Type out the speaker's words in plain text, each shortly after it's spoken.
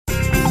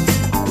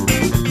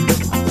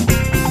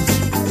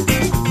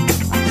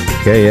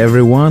Hey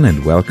everyone,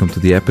 and welcome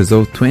to the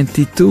episode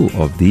 22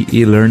 of the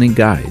E-Learning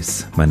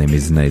Guys. My name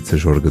is Nejc,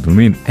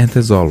 and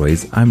as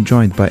always, I'm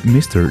joined by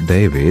Mr.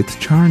 David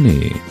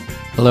Charney.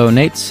 Hello,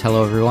 Nejc.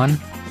 Hello, everyone.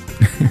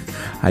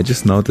 I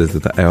just noticed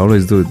that I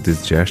always do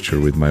this gesture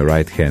with my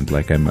right hand,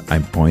 like I'm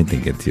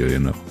pointing at you, you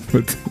know.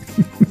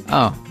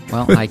 Oh,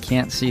 well, I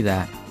can't see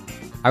that.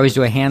 I always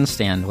do a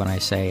handstand when I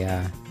say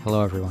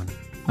hello, everyone.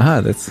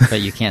 That's.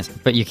 But you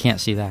can't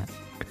see that.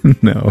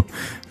 No,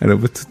 I know,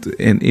 but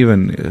and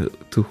even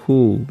to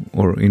who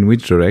or in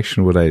which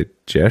direction would I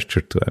gesture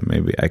to?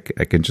 Maybe I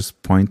can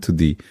just point to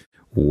the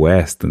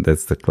west, and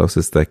that's the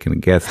closest I can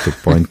get to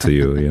point to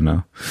you, you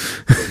know.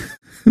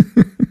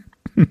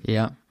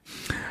 Yeah.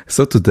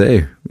 So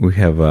today we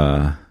have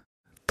a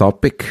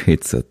topic.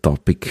 It's a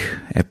topic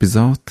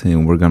episode,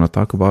 and we're going to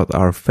talk about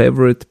our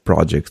favorite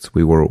projects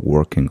we were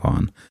working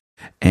on.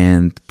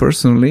 And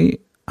personally,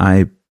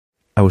 I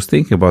was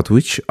thinking about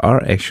which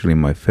are actually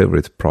my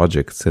favorite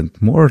projects, and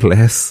more or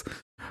less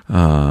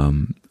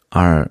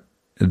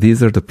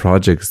these are the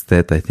projects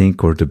that I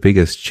think were the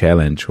biggest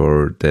challenge,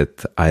 or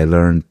that I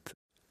learned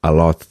a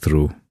lot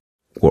through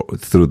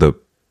the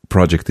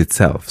project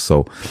itself.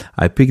 So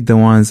I picked the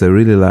ones I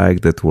really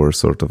liked that were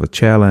sort of a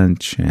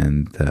challenge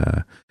and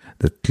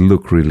that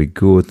look really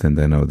good, and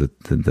I know that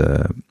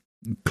the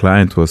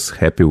client was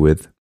happy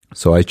with.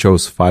 So I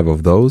chose 5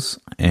 of those.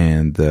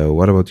 And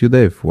what about you,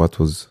 Dave?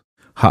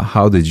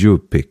 How did you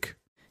pick?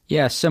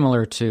 Yeah,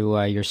 similar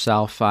to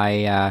yourself,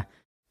 I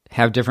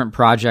have different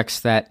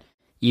projects that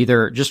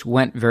either just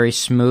went very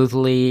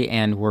smoothly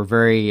and were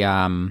very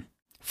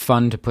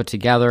fun to put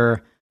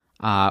together,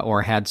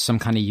 or had some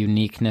kind of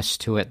uniqueness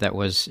to it that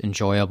was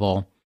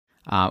enjoyable,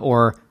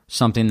 or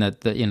something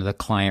that the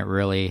client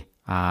really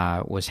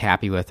was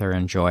happy with or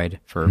enjoyed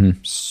for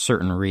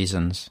certain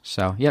reasons.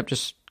 So, yep,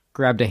 just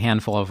grabbed a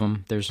handful of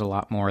them. There's a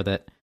lot more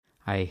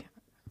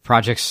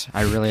projects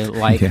I really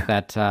like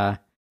that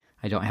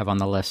I don't have on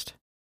the list.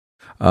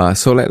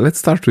 So let's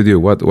start with you.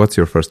 What's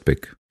your first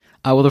pick?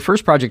 Well, the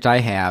first project I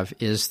have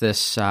is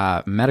this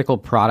medical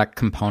product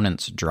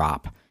components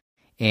drop.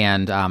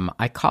 And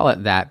I call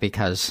it that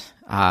because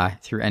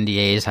through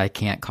NDAs, I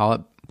can't call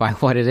it by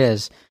what it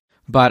is.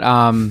 But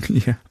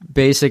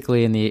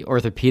basically in the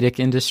orthopedic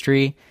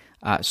industry,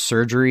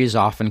 surgeries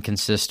often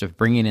consist of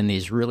bringing in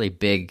these really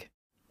big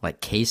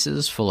like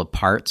cases full of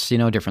parts,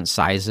 different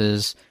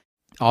sizes,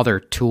 all their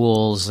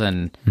tools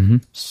and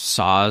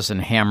saws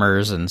and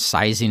hammers and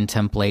sizing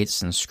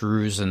templates and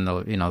screws, and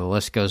the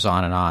list goes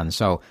on and on.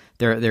 So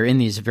they're in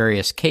these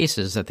various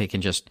cases that they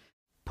can just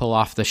pull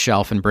off the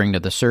shelf and bring to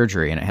the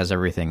surgery, and it has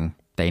everything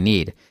they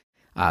need.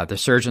 The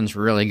surgeon's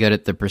really good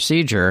at the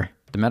procedure,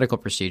 the medical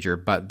procedure,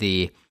 but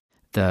the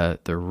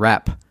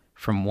rep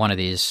from one of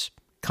these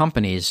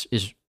companies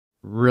is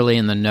really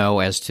in the know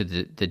as to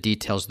the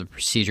details of the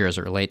procedure as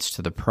it relates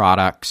to the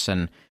products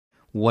and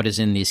what is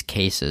in these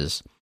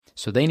cases.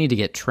 So they need to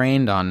get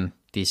trained on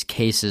these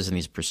cases and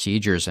these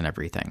procedures and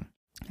everything.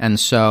 And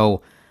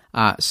so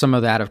some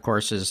of that, of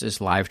course,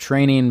 is live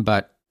training,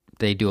 but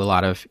they do a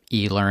lot of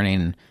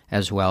e-learning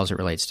as well as it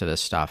relates to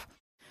this stuff.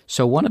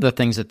 So one of the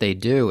things that they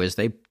do is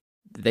they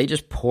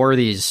just pour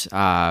these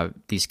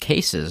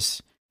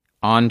cases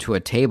onto a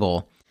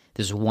table.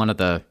 This is one of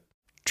the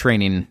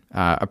training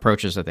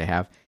approaches that they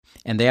have.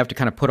 And they have to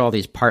kind of put all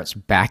these parts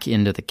back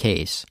into the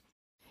case.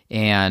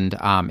 And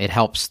it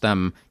helps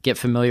them get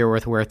familiar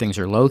with where things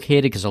are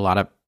located, because a lot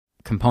of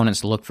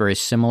components look very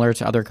similar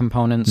to other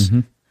components.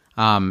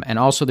 And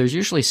also there's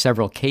usually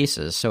several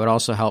cases, so it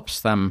also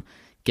helps them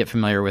get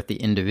familiar with the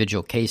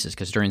individual cases,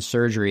 because during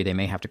surgery they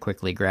may have to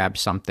quickly grab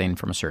something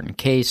from a certain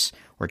case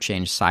or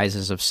change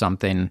sizes of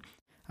something.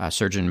 A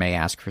surgeon may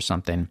ask for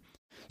something.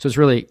 So it's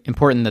really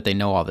important that they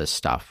know all this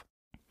stuff.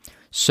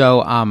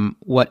 So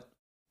what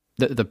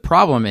the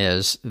problem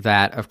is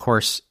that, of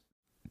course,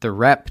 the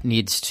rep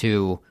needs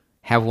to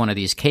have one of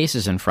these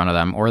cases in front of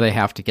them, or they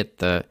have to get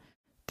the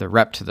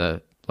rep to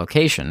the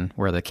location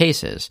where the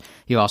case is.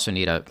 You also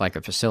need a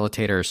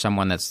facilitator,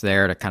 someone that's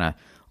there to kind of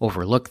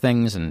overlook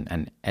things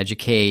and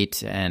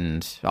educate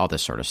and all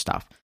this sort of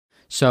stuff.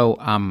 So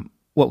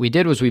what we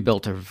did was we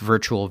built a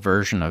virtual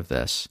version of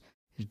this.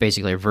 It's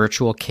basically a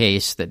virtual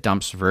case that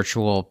dumps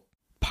virtual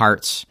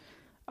parts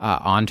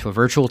onto a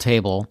virtual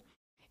table,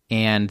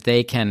 and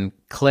they can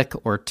click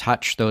or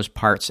touch those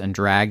parts and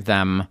drag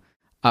them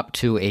up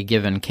to a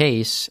given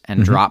case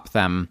and drop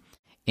them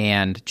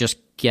and just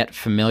get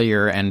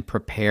familiar and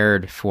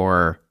prepared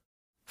for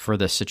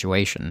this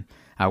situation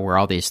where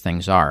all these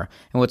things are.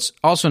 And what's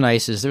also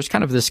nice is there's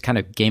kind of this kind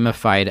of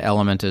gamified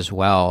element as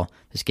well,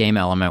 this game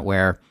element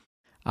where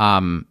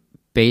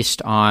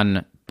based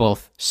on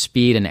both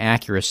speed and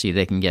accuracy,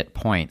 they can get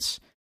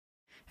points.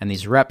 And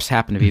these reps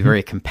happen to be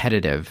very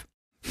competitive.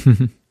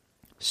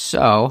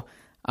 So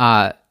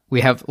we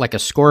have like a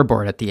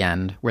scoreboard at the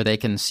end where they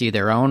can see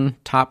their own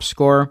top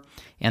score,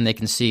 and they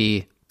can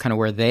see kind of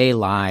where they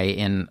lie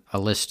in a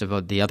list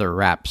of the other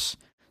reps.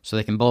 So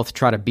they can both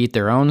try to beat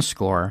their own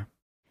score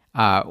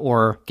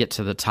or get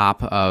to the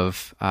top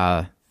of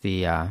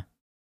the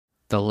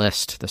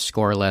list, the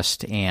score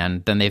list,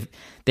 and then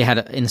they had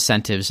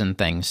incentives and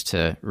things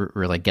to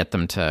really get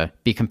them to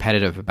be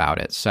competitive about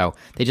it. So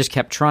they just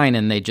kept trying,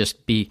 and they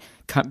just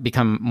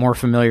become more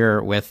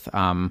familiar with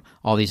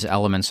all these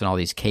elements and all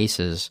these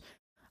cases.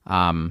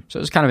 So it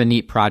was kind of a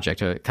neat project,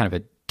 kind of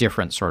a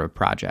different sort of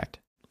project.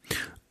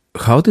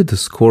 How did the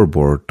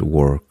scoreboard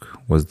work?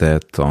 Was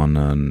that on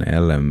an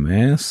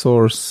LMS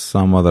or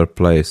some other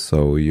place,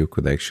 so you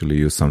could actually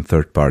use some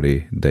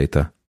third-party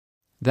data?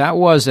 That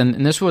was,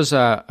 and this was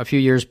a few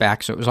years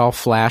back, so it was all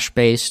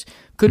Flash-based.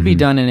 Could be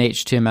done in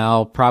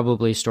HTML.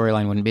 Probably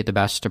Storyline wouldn't be the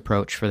best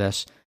approach for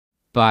this,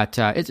 but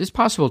it's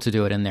possible to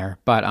do it in there.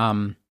 But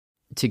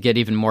to get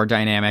even more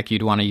dynamic,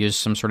 you'd want to use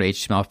some sort of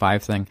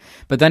HTML5 thing.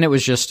 But then it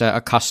was just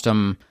a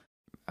custom,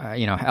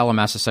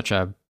 LMS is such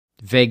a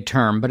vague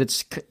term,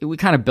 but we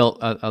kind of built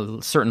a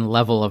certain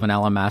level of an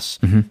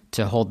LMS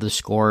to hold the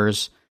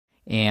scores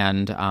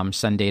and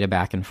send data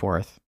back and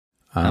forth.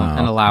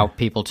 And allow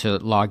people to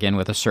log in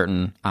with a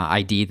certain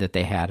ID that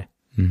they had.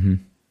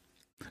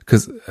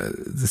 Because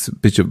this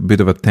is a bit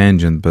of a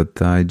tangent,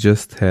 but I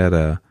just had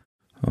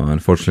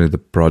unfortunately the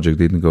project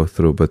didn't go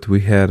through, but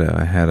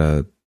I had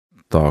a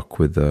talk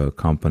with a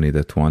company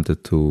that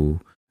wanted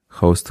to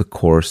host a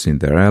course in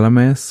their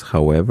LMS.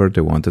 However,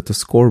 they wanted a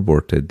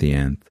scoreboard at the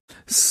end.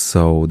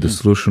 So the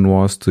solution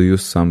was to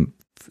use some,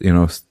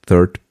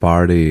 third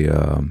party,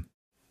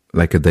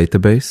 like a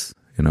database,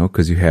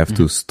 because you have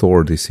to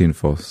store this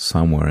info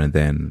somewhere and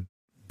then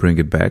bring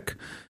it back.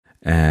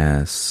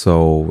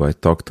 So I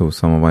talked to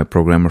some of my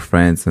programmer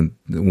friends, and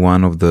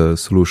one of the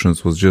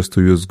solutions was just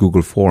to use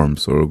Google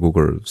Forms or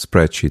Google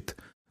Spreadsheet.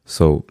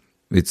 So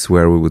it's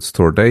where we would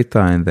store data,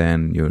 and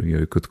then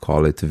you could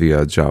call it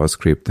via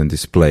JavaScript and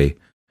display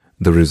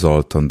the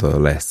result on the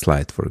last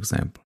slide, for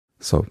example.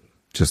 So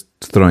just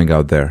throwing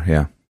out there,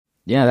 yeah.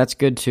 Yeah, that's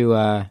good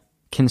to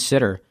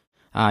consider.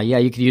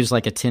 You could use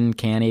like a tin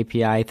can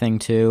API thing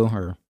too,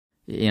 or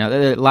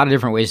there are a lot of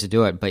different ways to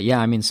do it. But yeah,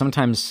 I mean,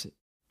 sometimes,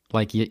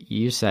 like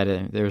you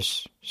said,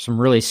 there's some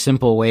really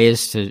simple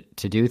ways to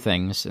do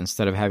things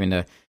instead of having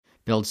to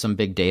build some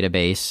big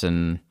database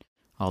and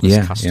all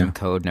this custom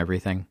code and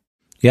everything.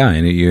 Yeah,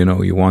 and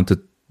you wanted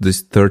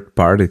this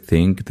third-party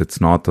thing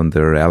that's not on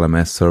their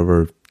LMS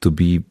server to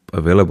be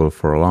available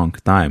for a long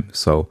time.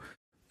 So,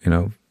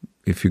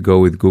 if you go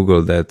with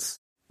Google, that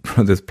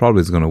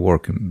probably is going to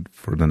work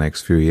for the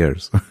next few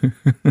years.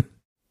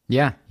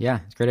 Yeah,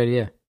 it's a great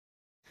idea.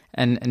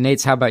 And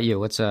Nejc, how about you?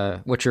 What's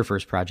your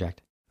first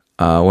project?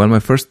 Well, my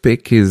first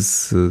pick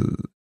is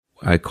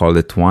I call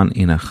it 1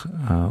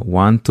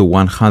 to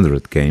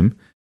 100 game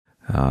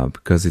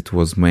because it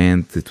was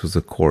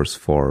a course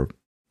for,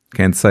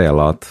 can't say a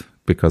lot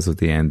because of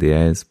the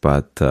NDAs,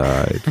 but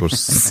it was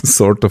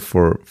sort of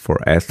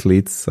for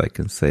athletes. I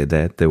can say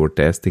that they were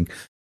testing.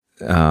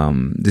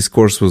 This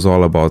course was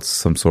all about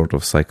some sort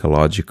of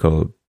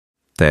psychological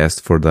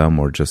test for them,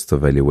 or just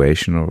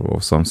evaluation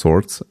of some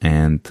sorts.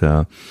 And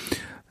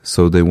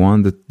so they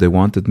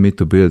wanted me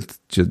to build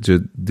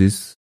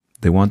this.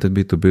 They wanted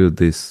me to build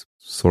this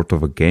sort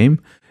of a game.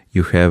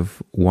 You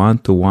have 1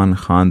 to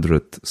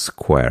 100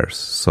 squares,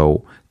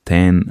 so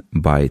 10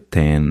 by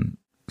 10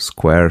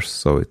 squares,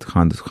 so it's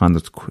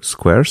 100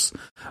 squares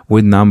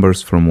with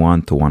numbers from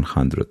 1 to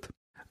 100.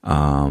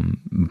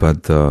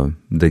 But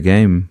the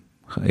game.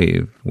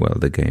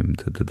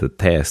 The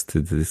test,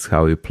 this is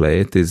how you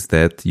play it, is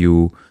that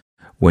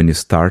when you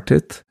start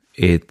it,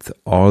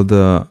 all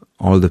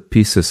the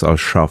pieces are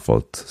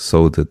shuffled,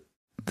 so that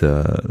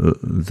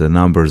the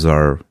numbers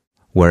are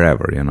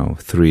wherever,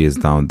 3 is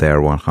down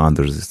there,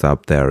 100 is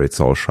up there, it's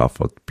all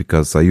shuffled,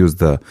 because I use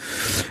the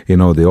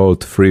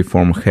old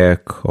freeform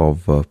hack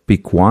of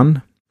pick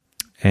one,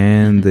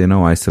 and,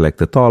 I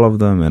selected all of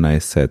them, and I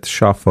said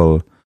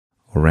shuffle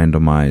or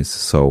randomize,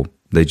 so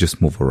they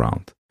just move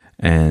around.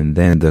 And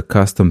then the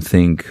custom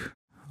thing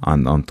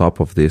on top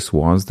of this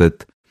was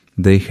that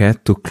they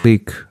had to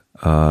click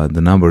the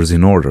numbers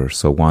in order.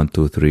 So 1,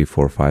 2, 3,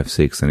 4, 5,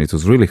 6. And it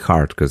was really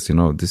hard because,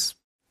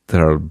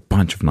 there are a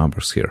bunch of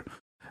numbers here.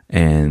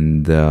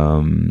 And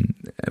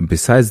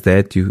besides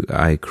that,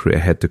 I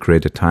had to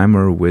create a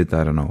timer with,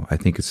 I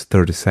think it's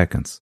 30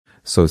 seconds.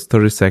 So it's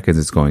 30 seconds,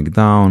 it's going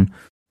down.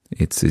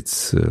 It's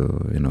just,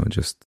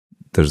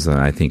 there's,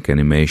 I think,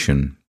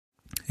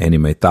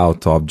 animate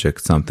out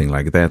object, something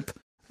like that.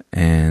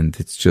 And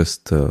it's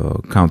just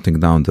counting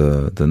down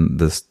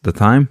the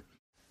time,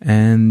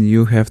 and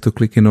you have to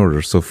click in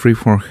order. So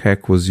freeform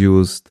hack was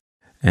used,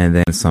 and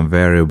then some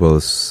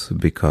variables,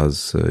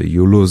 because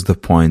you lose the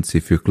points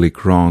if you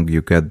click wrong,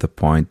 you get the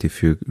point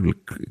if you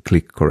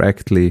click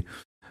correctly.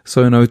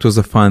 So it was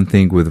a fun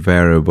thing with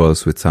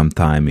variables, with some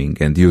timing,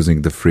 and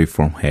using the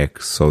freeform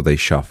hack, so they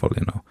shuffle.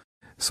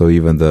 So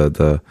even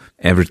the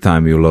every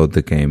time you load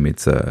the game,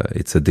 it's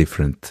a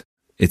different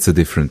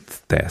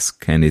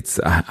task, and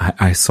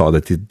I saw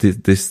that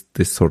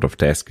this sort of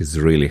task is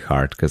really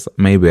hard, because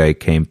maybe I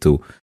came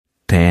to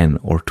 10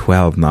 or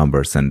 12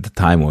 numbers and the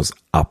time was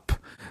up.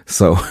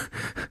 So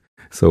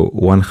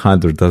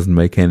 100 doesn't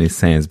make any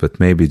sense, but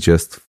maybe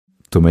just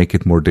to make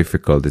it more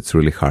difficult, it's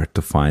really hard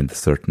to find a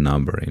certain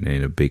number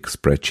in a big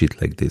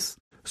spreadsheet like this.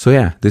 So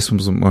yeah, this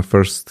was my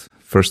first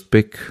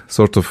pick,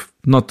 sort of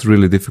not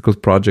really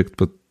difficult project,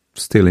 but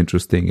still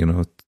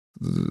interesting,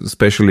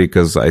 especially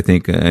because I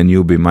think a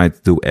newbie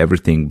might do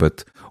everything,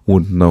 but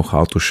wouldn't know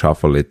how to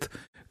shuffle it,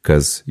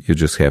 because you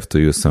just have to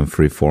use some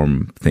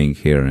freeform thing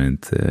here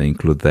and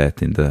include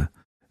that in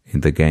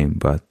the game.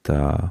 But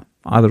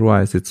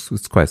otherwise,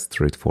 it's quite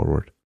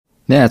straightforward.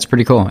 Yeah, it's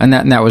pretty cool. And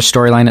that was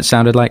storyline, it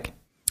sounded like?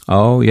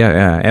 Oh,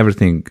 yeah.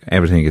 Everything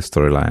is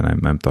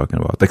storyline I'm talking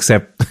about.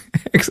 Except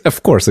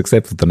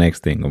the next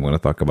thing I'm going to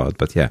talk about.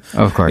 But yeah,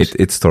 of course.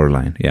 It's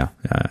storyline. Yeah.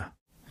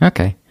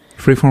 Okay.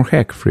 Freeform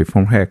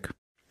hack.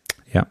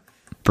 Yeah.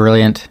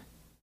 Brilliant.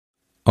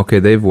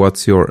 Okay, Dave,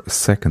 what's your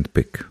second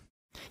pick?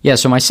 Yeah,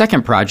 so my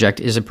second project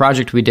is a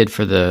project we did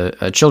for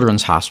the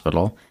Children's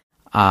Hospital.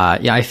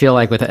 I feel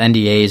like with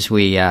NDAs,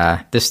 we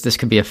this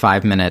could be a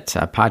 5-minute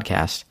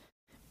podcast.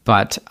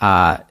 But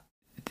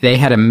they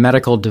had a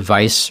medical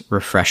device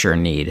refresher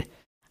need.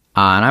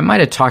 And I might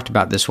have talked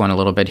about this one a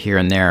little bit here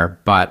and there,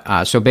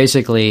 but so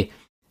basically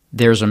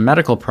there's a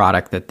medical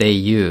product that they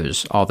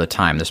use all the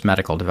time, this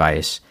medical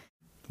device.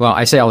 Well,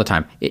 I say all the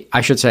time.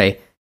 I should say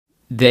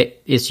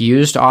that it's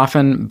used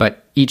often,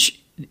 but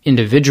each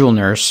individual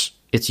nurse,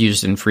 it's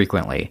used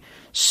infrequently.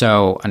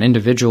 So an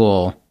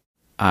individual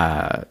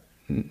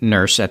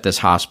nurse at this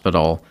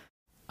hospital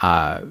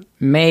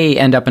may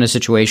end up in a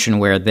situation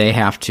where they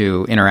have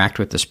to interact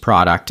with this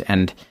product,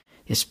 and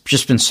it's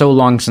just been so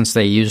long since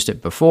they used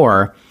it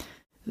before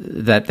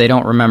that they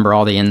don't remember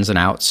all the ins and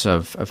outs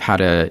of how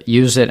to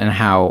use it and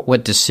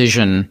what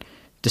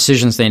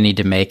decisions they need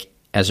to make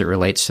as it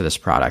relates to this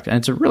product. And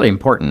it's a really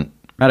important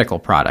medical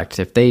product.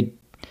 If they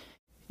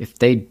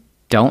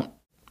don't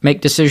make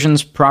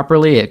decisions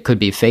properly, it could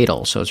be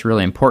fatal. So it's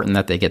really important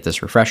that they get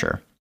this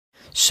refresher.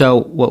 So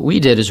what we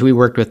did is we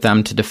worked with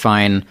them to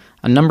define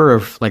a number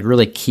of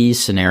really key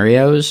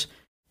scenarios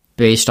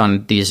based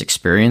on these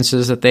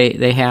experiences that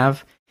they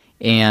have.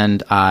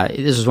 And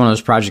this is one of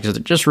those projects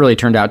that just really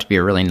turned out to be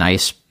a really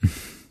nice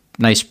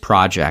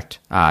project.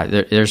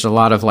 There's a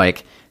lot of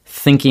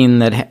thinking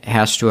that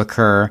has to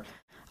occur.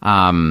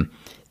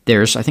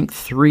 There's, I think,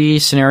 3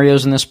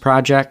 scenarios in this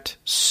project.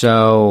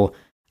 So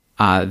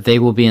they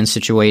will be in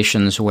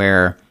situations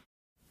where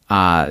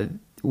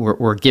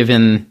we're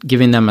giving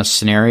them a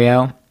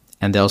scenario,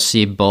 and they'll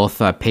see both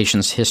a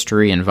patient's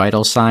history and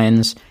vital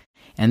signs,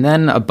 and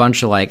then a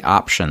bunch of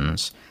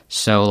options.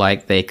 So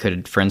they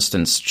could, for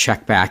instance,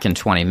 check back in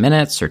 20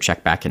 minutes or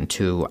check back in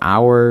 2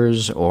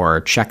 hours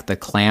or check the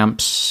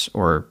clamps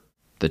or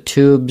the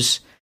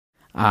tubes,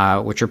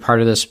 which are part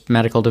of this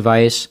medical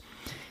device.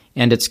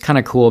 And it's kind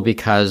of cool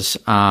because,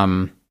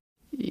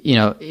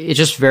 it's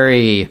just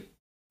very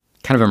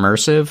kind of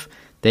immersive.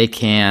 They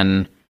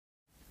can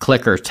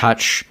click or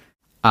touch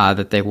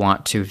that they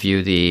want to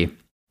view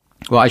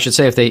I should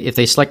say if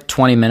they select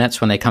 20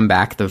 minutes when they come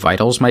back, the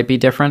vitals might be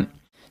different.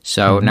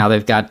 So now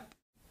they've got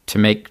to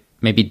make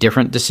maybe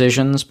different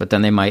decisions, but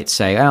then they might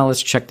say, oh,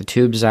 let's check the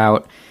tubes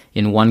out.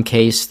 In one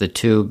case, the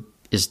tube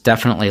is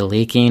definitely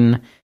leaking,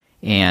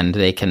 and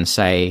they can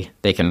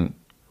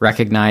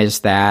recognize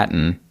that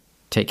and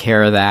take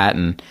care of that,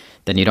 and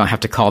then you don't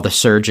have to call the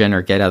surgeon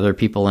or get other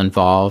people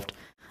involved.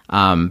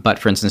 But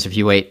for instance, if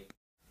you wait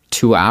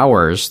 2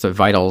 hours, the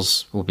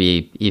vitals will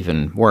be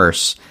even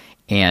worse,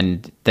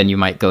 and then you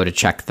might go to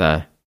check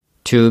the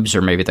tubes,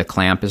 or maybe the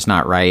clamp is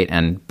not right,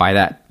 and by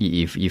that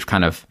you've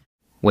kind of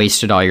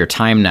wasted all your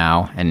time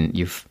now, and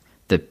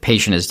the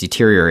patient is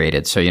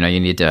deteriorated. So you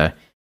need to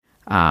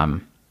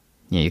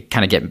you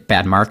kind of get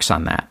bad marks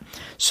on that.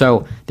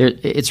 So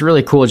it's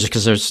really cool just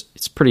because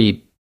it's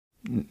pretty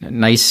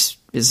nice.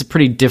 It's a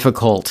pretty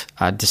difficult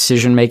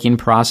decision-making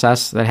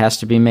process that has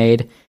to be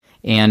made.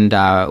 And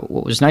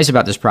what was nice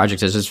about this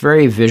project is it's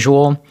very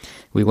visual.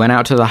 We went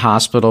out to the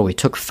hospital. We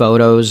took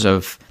photos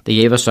they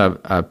gave us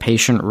a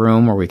patient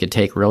room where we could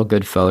take real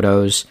good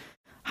photos,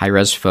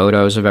 high-res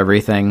photos of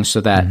everything, so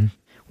that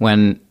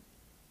when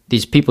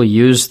these people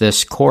use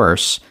this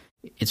course,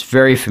 it's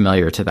very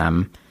familiar to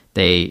them.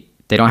 They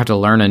don't have to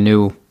learn a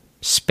new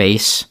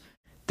space.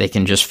 They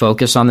can just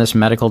focus on this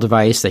medical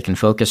device. They can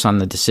focus on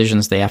the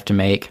decisions they have to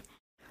make.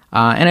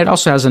 And it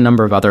also has a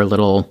number of other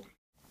little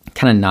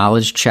kind of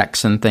knowledge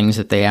checks and things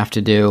that they have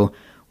to do,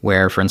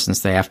 where, for instance,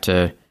 they have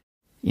to,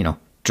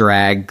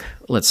 drag,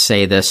 let's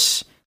say,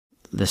 this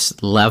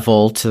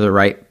level to the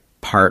right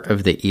part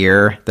of the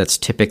ear that's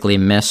typically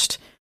missed,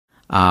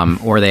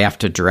 or they have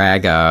to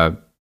drag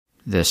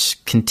this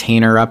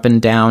container up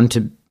and down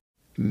to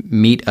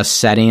meet a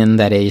setting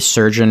that a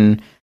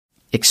surgeon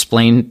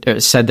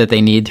said that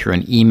they need through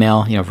an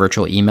email,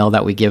 virtual email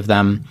that we give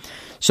them.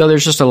 So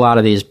there's just a lot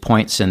of these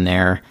points in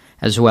there,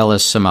 as well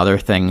as some other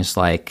things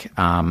like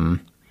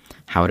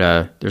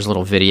there's a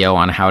little video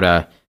on how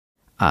to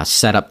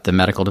set up the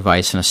medical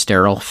device in a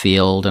sterile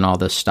field and all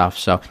this stuff.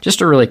 So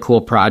just a really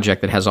cool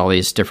project that has all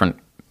these different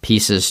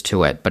pieces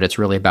to it, but it's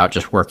really about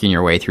just working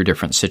your way through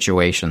different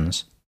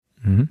situations.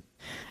 Mm-hmm.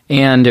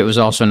 And it was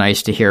also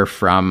nice to hear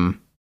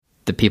from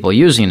the people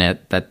using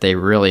it that they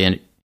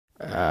really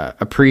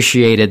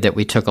appreciated that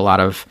we took a lot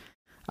of,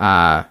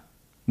 that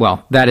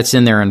it's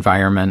in their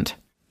environment,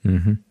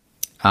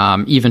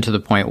 even to the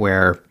point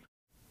where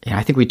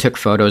I think we took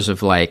photos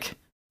of like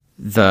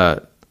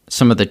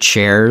some of the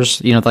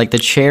chairs, like the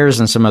chairs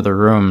in some of the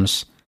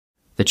rooms.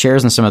 The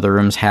chairs in some of the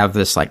rooms have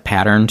this like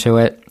pattern to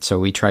it, so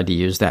we tried to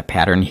use that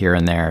pattern here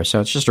and there. So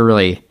it's just a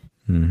really,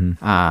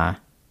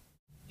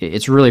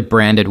 it's really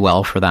branded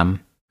well for them.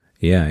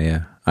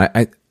 Yeah.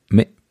 I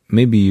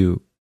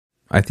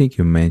think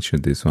you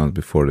mentioned this once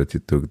before that you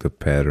took the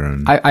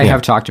pattern. I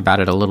have talked about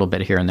it a little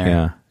bit here and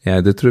there.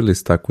 Yeah, that really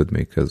stuck with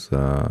me because,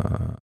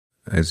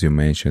 as you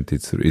mentioned,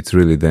 it's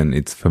really then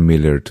it's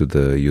familiar to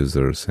the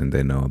users and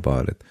they know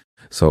about it.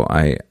 So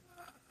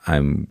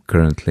I'm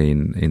currently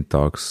in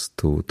talks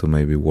to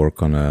maybe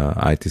work on a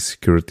IT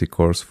security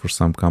course for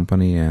some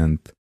company, and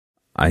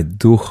I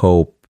do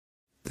hope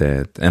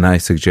that, and I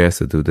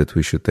suggested that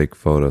we should take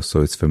photos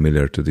so it's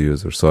familiar to the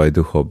user. So I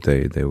do hope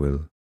they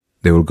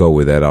will go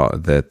with that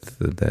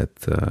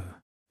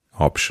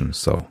option,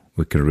 so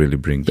we can really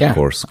bring the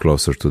course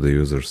closer to the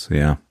users.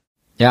 Yeah,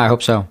 I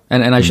hope so.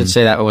 And I should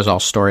say that was all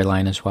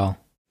storyline as well.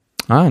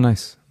 Ah,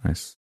 nice.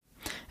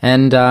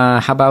 And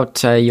how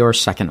about your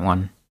second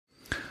one?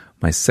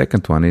 My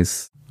second one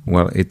is,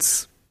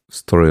 it's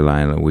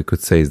storyline. We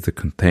could say is the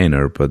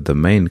container, but the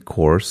main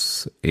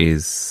course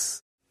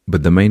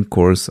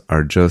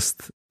are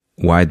just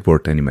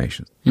whiteboard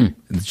animations.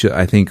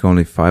 I think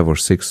only 5 or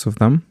 6 of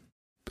them.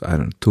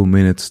 2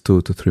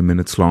 to 3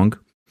 minutes long.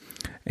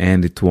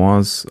 And it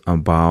was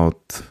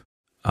about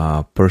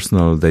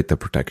personal data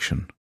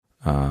protection.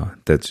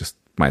 That's just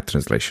my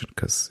translation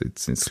because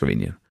it's in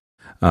Slovenian.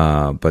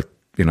 But,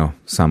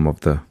 some of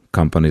the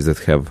companies that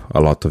have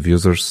a lot of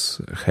users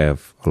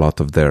have a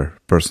lot of their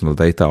personal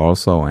data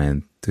also,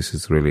 and this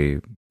is really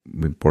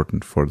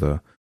important for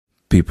the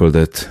people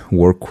that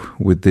work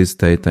with this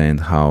data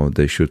and how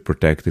they should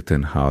protect it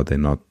and how they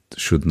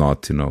should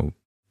not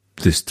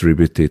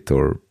distribute it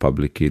or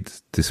publicly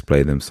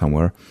display them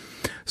somewhere.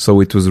 So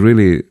it was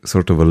really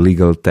sort of a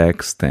legal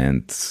text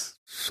and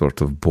sort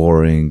of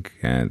boring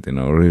and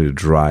really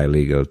dry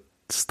legal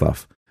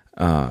stuff.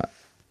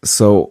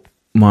 So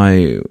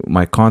my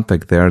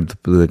contact there,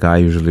 the guy I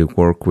usually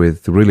work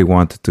with, really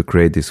wanted to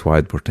create this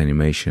whiteboard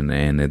animation,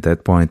 and at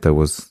that point I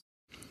was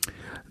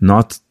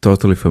not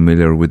totally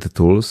familiar with the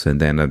tools,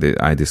 and then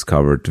I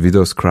discovered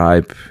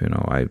VideoScribe.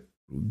 I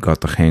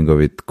got a hang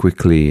of it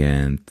quickly,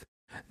 and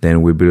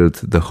then we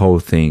built the whole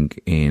thing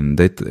in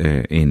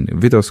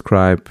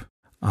VideoScribe.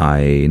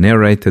 I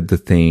narrated the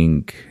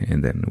thing,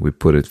 and then we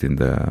put it in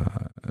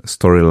the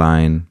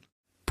storyline,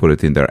 put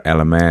it in their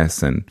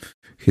LMS, and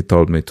he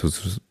told me it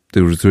was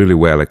really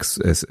well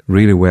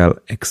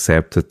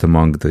accepted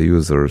among the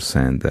users,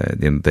 and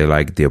they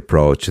liked the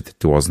approach, that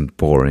it wasn't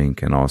boring,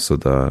 and also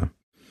the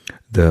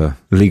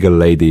legal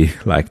lady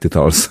liked it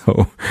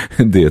also.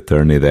 The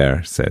attorney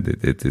there said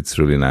it's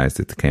really nice.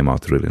 It came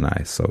out really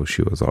nice, so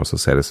she was also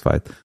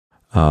satisfied.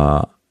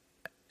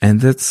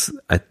 And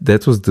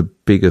that was the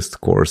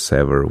biggest course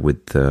ever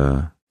with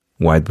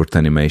whiteboard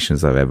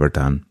animations I've ever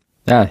done.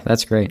 Yeah,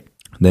 that's great.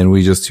 Then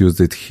we just used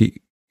it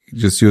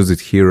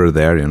here or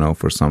there,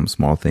 for some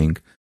small thing.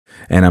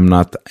 And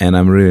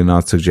I'm really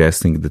not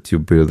suggesting that you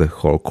build a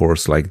whole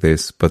course like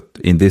this, but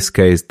in this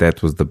case,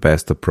 that was the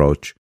best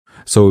approach.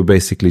 So we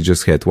basically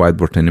just had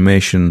whiteboard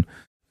animation,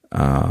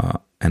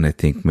 and I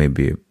think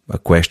maybe a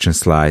question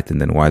slide,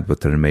 and then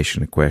whiteboard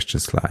animation, a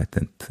question slide,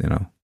 and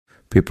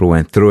people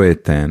went through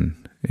it, and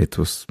it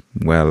was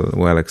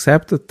well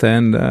accepted,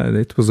 and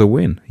it was a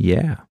win.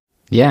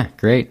 Yeah,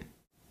 great.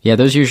 Yeah,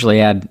 those usually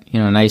add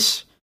a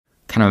nice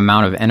kind of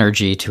amount of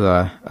energy to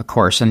a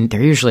course, and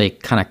they're usually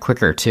kind of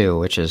quicker too,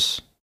 which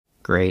is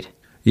great.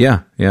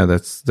 Yeah,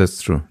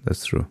 that's true.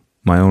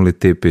 My only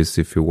tip is,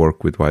 if you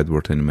work with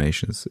whiteboard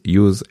animations,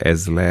 use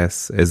as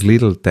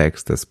little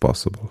text as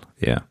possible.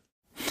 Yeah.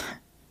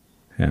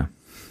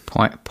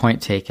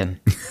 Point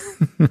taken.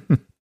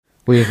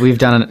 We've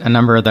done a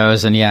number of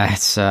those, and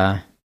it's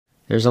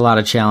there's a lot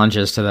of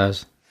challenges to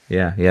those.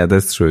 Yeah,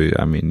 that's true.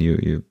 I mean,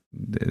 you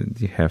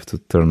have to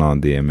turn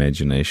on the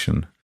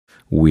imagination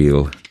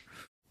wheel.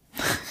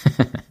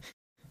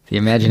 The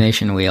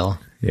imagination wheel.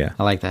 Yeah,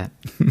 I like that.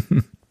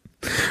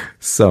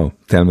 So,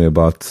 tell me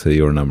about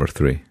your number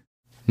 3.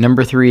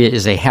 Number 3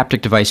 is a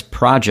haptic device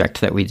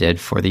project that we did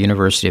for the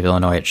University of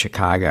Illinois at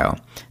Chicago,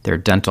 their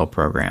dental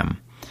program.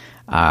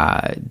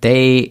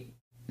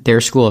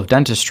 Their School of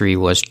Dentistry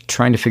was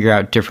trying to figure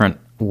out different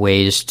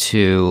ways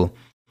to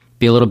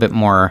be a little bit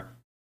more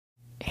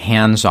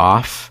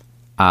hands-off,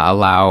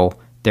 allow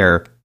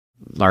their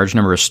large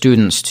number of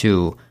students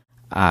to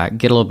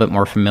get a little bit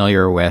more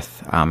familiar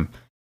with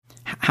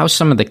how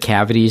some of the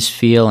cavities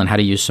feel and how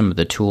to use some of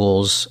the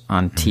tools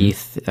on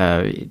teeth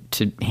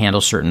to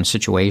handle certain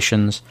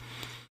situations.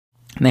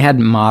 And they had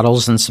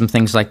models and some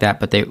things like that,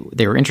 but they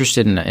were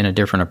interested in a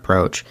different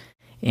approach.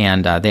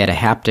 And they had a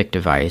haptic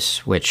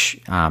device, which,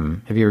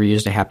 have you ever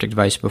used a haptic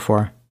device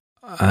before?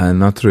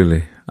 Not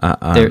really.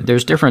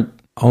 There's different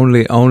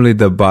Only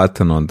the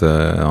button on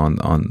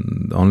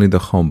only the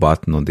home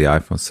button on the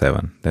iPhone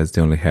 7. That's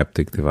the only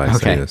haptic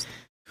device I used.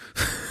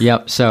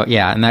 Yep. So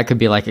yeah, and that could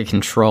be like a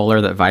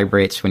controller that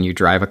vibrates when you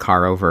drive a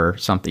car over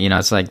something.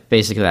 It's like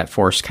basically that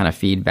force kind of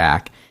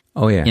feedback.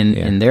 Oh yeah.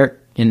 In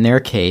their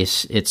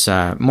case, it's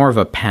more of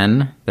a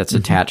pen that's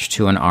attached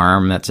to an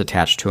arm that's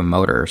attached to a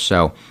motor.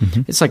 So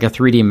it's like a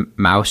 3D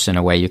mouse in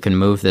a way. You can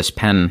move this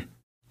pen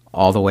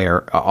all the way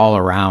all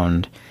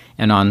around,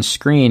 and on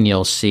screen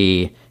you'll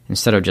see,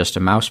 instead of just a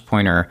mouse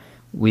pointer,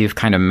 we've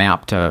kind of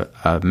mapped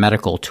a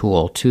medical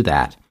tool to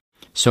that.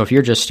 So if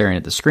you're just staring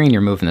at the screen,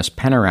 you're moving this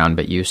pen around,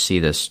 but you see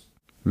this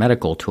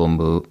medical tool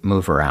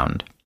move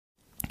around.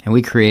 And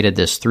we created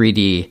this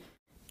 3D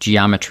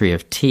geometry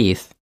of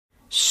teeth.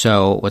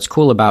 So what's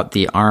cool about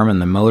the arm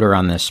and the motor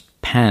on this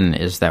pen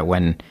is that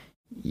when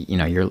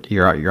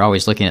you're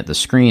always looking at the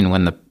screen,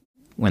 when the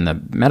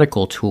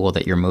medical tool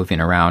that you're moving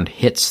around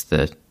hits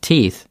the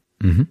teeth,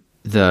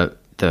 the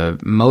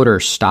motor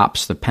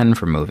stops the pen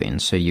from moving.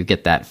 So you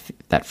get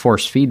that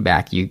force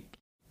feedback.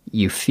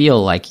 You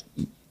feel like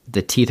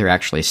the teeth are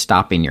actually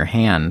stopping your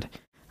hand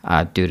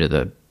due to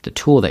the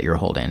tool that you're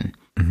holding.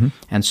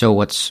 And so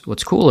what's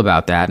cool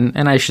about that,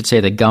 and I should say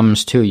the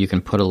gums too, you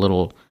can put a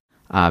little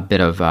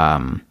bit of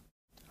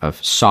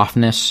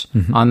softness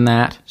on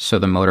that, so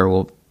the motor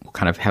will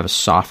kind of have a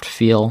soft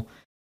feel.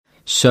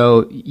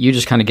 So you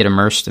just kind of get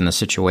immersed in the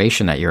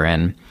situation that you're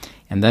in,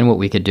 and then what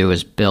we could do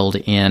is build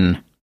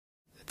in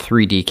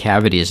 3D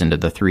cavities into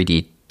the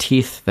 3D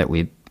teeth that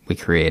we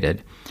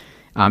created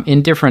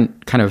in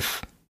different kind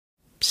of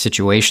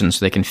situations,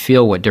 so they can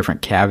feel what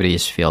different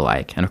cavities feel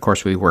like. And of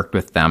course, we worked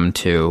with them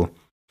to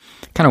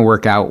kind of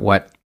work out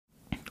what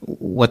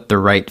the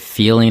right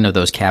feeling of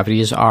those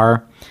cavities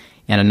are.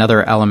 And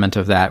another element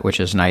of that, which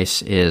is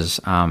nice, is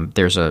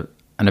there's an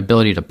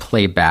ability to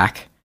play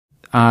back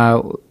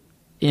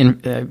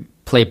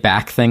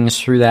things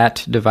through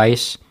that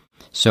device.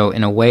 So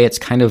in a way, it's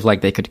kind of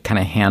like they could kind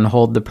of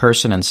handhold the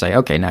person and say,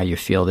 okay, now you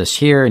feel this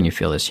here and you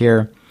feel this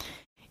here.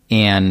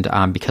 And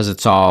because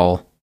it's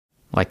all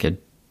like a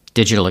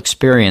digital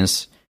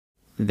experience,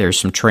 there's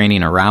some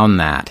training around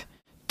that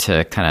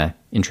to kind of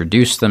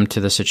introduce them to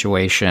the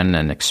situation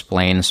and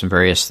explain some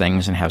various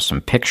things and have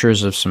some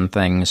pictures of some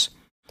things.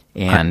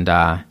 And,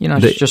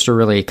 it's just a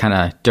really kind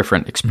of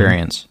different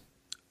experience.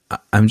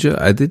 I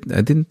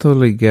didn't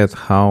totally get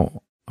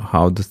how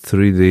the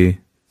 3D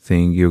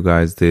thing you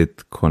guys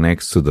did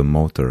connects to the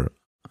motor.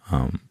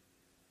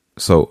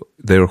 So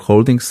they're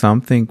holding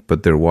something,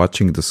 but they're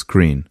watching the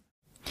screen.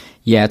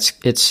 Yeah,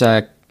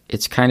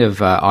 it's kind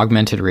of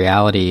augmented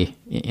reality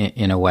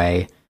in a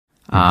way.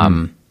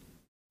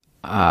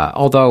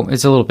 Although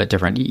it's a little bit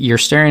different. You're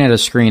staring at a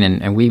screen,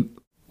 and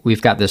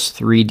we've got this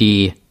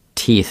 3D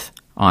teeth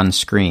on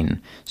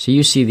screen. So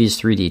you see these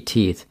 3D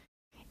teeth,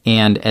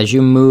 and as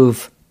you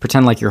move,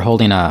 pretend like you're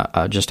holding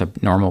just a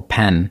normal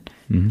pen.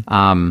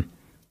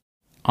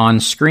 On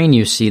screen,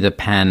 you see the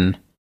pen.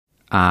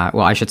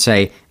 Well, I should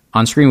say,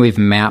 on screen we've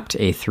mapped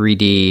a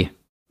 3D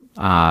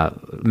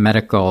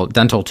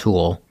dental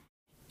tool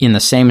in the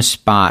same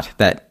spot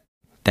that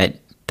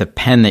the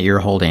pen that you're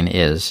holding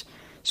is.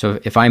 So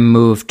if I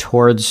move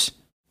towards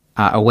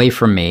away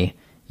from me,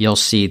 you'll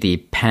see the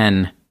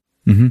pen,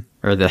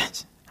 or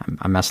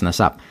I'm messing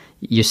this up.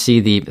 You see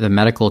the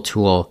medical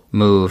tool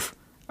move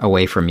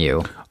away from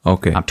you,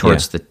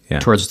 towards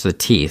the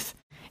teeth.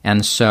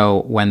 And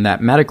so when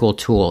that medical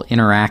tool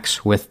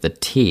interacts with the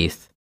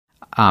teeth,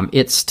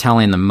 it's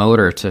telling the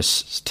motor to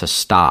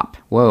stop.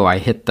 Whoa! I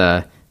hit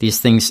these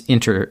things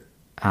interacted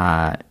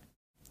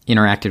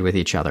with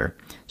each other.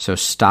 So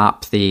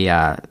stop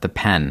the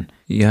pen.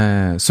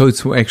 Yeah. So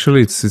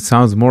it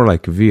sounds more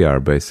like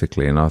VR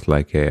basically, not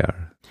like AR.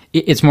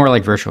 It's more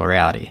like virtual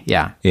reality.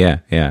 Yeah. Yeah.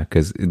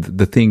 Because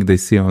the thing they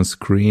see on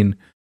screen,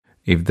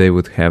 if they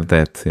would have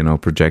that,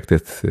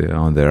 projected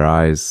on their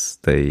eyes,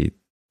 they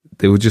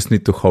would just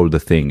need to hold the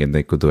thing and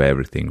they could do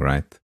everything,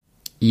 right?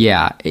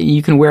 Yeah.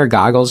 You can wear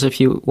goggles if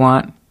you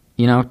want,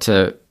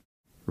 to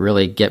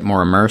really get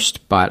more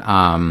immersed. But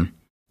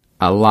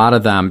a lot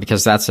of them,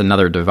 because that's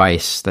another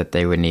device that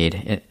they would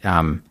need,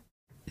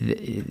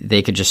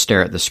 they could just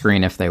stare at the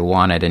screen if they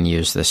wanted and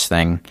use this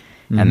thing,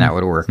 and that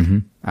would work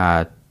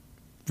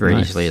very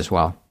easily as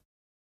well.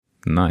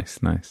 Nice.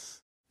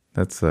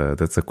 That's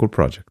a cool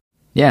project.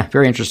 Yeah,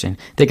 very interesting.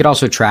 They could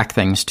also track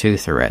things too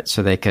through it.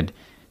 So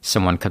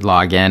someone could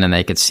log in and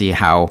they could see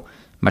how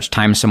much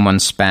time someone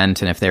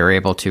spent, and if they were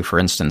able to, for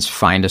instance,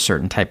 find a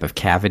certain type of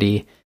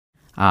cavity.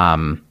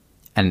 And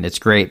it's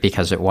great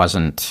because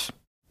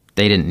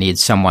they didn't need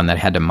someone that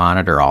had to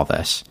monitor all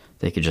this.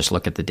 They could just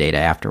look at the data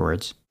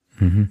afterwards.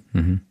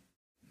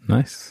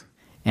 Nice.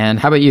 And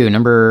how about you,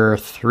 number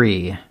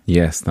 3?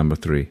 Yes, number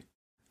 3.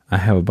 I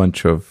have a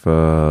bunch of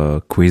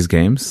quiz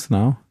games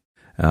now.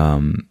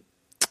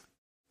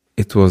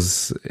 It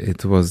was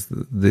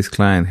this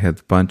client had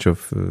a bunch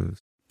of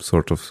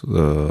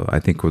I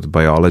think with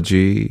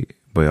biology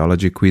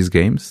quiz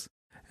games,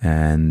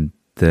 and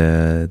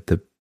the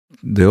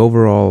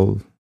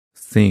overall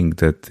thing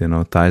that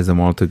ties them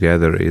all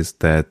together is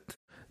that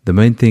the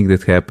main thing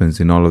that happens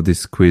in all of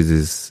these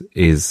quizzes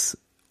is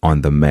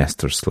on the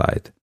master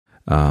slide.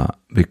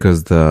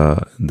 Because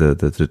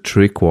the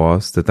trick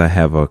was that I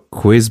have a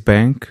quiz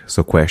bank,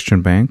 so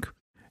question bank,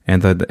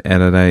 and that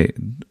I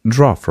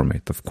draw from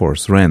it, of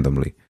course,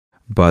 randomly.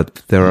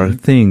 But there are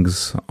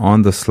things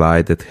on the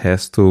slide that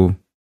have to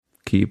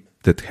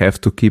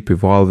keep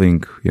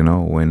evolving,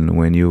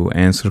 when you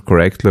answer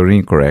correctly or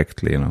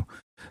incorrectly,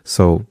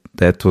 So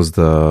that was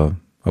the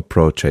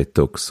approach I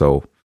took.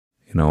 So,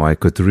 I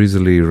could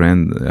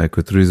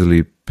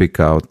easily pick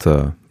out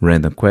a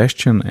random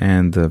question,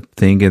 and the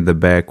thing in the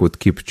back would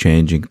keep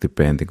changing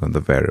depending on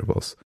the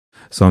variables.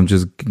 So I'm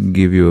just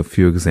give you a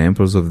few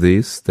examples of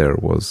this. There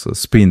was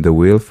spin the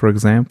wheel, for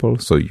example.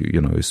 So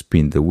you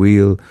spin the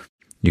wheel,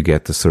 you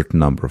get a certain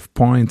number of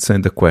points,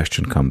 and the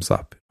question comes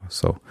up.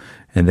 So,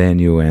 and then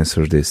you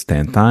answer this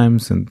 10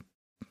 times, and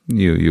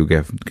you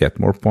get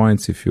more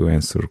points if you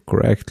answer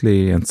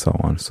correctly, and so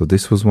on. So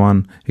this was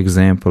one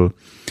example.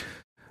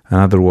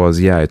 Another was,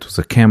 it was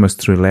a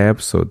chemistry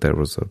lab. So there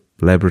was a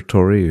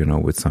laboratory,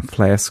 with some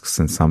flasks,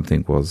 and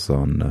something was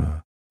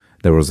on,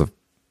 there was a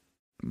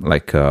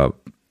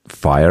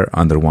fire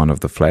under one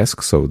of the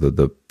flasks. So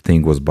the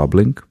thing was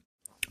bubbling.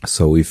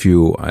 So if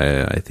you,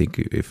 I think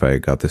if I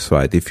got this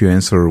right, if you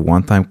answer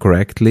one time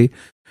correctly,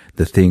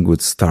 the thing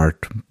would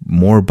start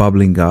more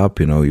bubbling up.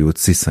 You would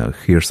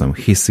hear some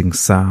hissing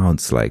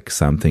sounds, like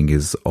something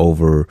is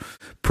over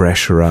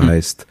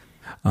pressurized.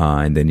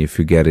 And then if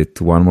you get it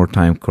one more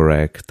time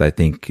correct, I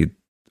think you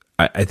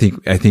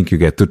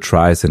get 2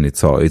 tries, and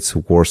it's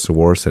worse and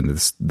worse, and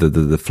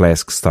the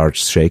flask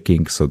starts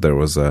shaking. So there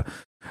was a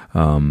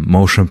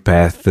motion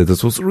path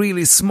that was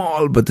really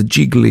small but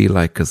jiggly,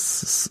 like a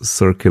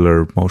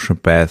circular motion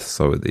path.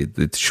 So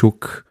it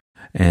shook,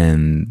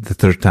 and the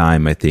third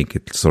time I think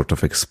it sort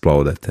of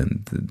exploded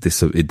and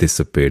it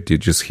disappeared. You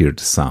just hear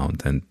the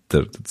sound and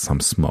some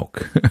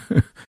smoke.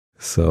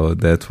 So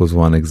that was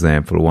one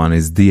example. One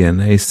is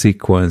DNA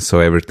sequence.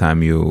 So every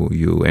time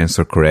you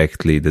answer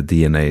correctly, the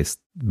DNA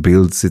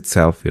builds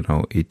itself.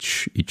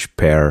 Each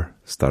pair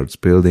starts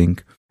building.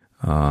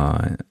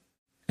 And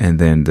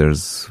then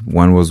there's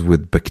one was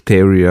with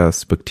bacteria.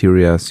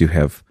 You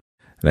have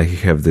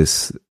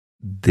this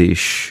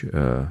dish,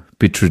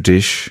 petri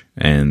dish,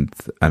 and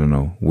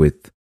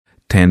with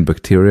 10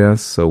 bacteria.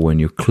 So when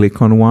you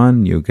click on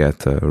one, you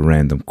get a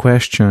random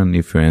question.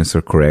 If you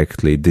answer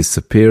correctly, it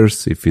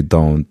disappears. If you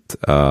don't,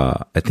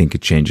 I think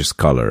it changes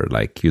color.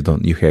 Like you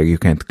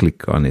can't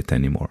click on it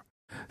anymore.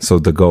 So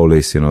the goal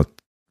is,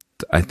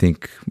 I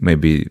think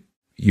maybe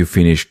you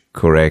finish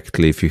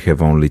correctly if you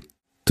have only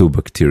 2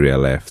 bacteria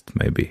left,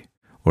 maybe,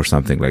 or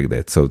something like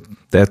that. So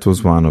that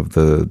was one of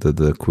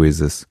the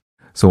quizzes.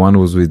 So one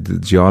was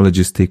with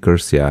geology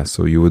stickers. Yeah.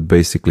 So you would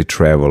basically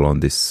travel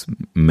on this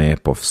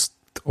map of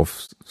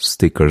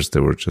stickers. They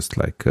were just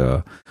like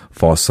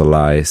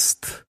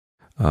fossilized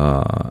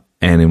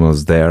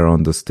animals there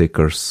on the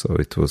stickers. So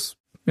it was,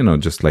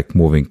 just like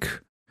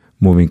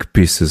moving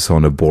pieces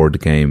on a board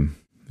game.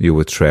 You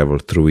would travel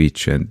through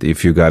each, and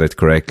if you got it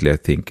correctly, I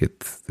think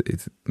it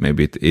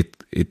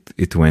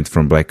went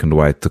from black and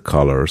white to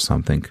color or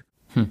something.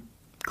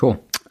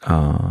 Cool.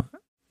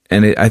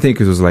 And I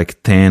think it was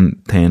like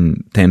 10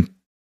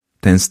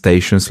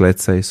 stations,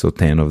 let's say. So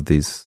 10 of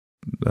these.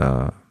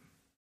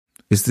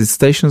 Is the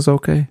stations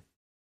okay?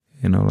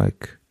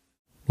 Like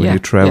when you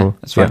travel? Yeah,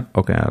 that's fine. Yeah,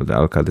 okay,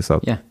 I'll cut this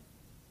out. Yeah.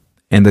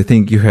 And I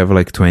think you have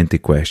like 20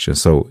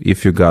 questions. So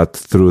if you got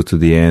through to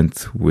the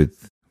end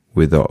with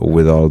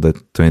all the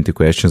 20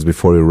 questions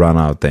before you run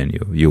out, then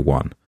you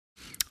won.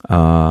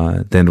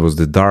 Then was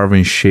the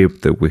Darwin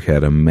ship, that we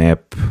had a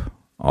map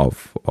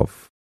of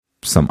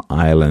some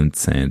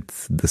islands and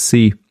the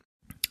sea,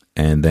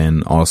 and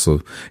then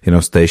also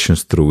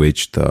stations through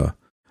which the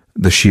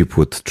ship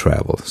would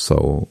travel.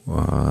 So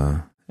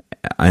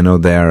I know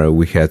there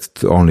we had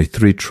only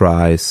 3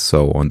 tries.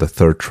 So on the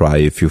third try,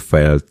 if you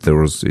failed,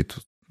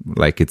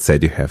 like it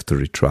said, you have to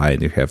retry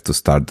and you have to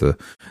start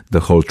the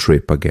whole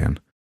trip again.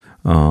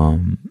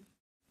 Then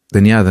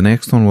the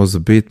next one was a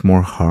bit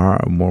more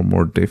hard,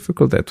 more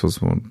difficult. That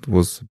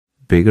was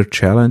bigger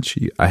challenge.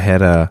 I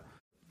had a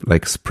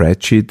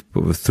spreadsheet,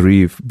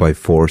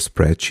 3x4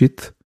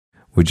 spreadsheet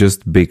with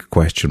just big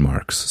question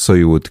marks. So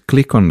you would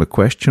click on the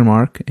question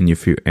mark, and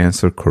if you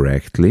answer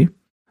correctly,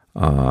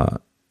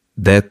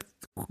 that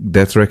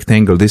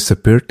rectangle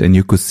disappeared, and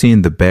you could see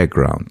in the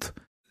background.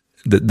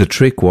 The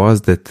trick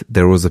was that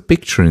there was a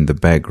picture in the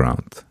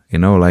background.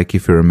 Like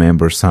if you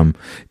remember some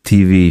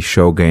TV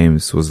show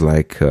games, was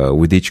like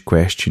with each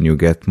question you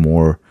get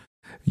more.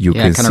 You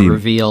can see. Yeah, kind of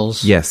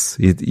reveals. Yes,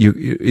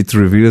 it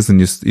reveals,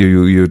 and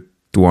you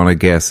want to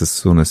guess as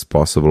soon as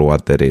possible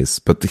what that is.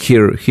 But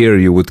here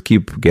you would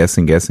keep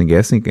guessing,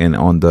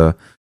 and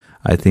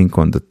I think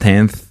on the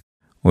 10th,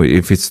 or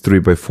if it's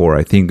 3x4,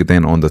 I think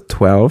then on the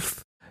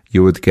 12th,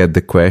 you would get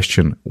the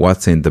question,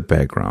 what's in the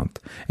background?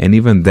 And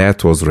even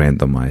that was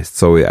randomized.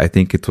 So I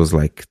think it was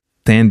like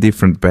 10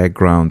 different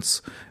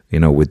backgrounds,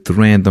 with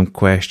random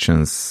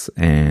questions,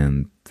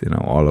 and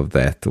all of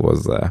that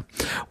was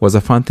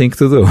a fun thing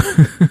to do.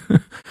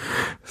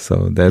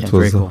 So that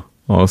was cool.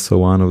 Also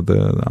one of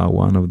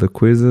the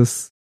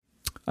quizzes.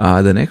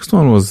 The next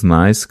one was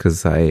nice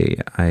because I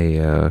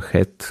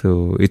had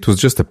to. It was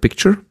just a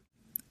picture,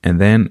 and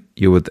then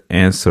you would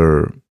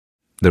answer.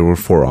 There were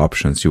 4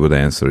 options you would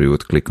answer. You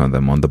would click on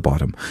them on the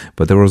bottom,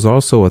 but there was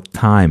also a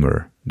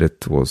timer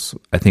that was,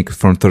 I think,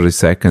 from 30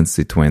 seconds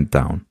it went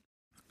down.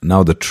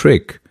 Now the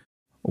trick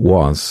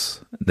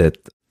was that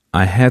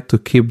I had to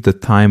keep the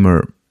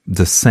timer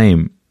the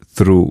same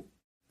through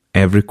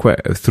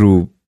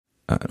the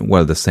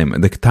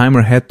same. The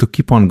timer had to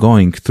keep on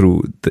going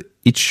through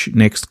each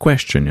next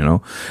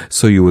question,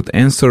 So you would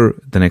answer,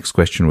 the next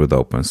question would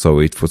open. So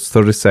it was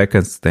 30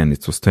 seconds, then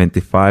it was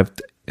 25.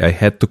 I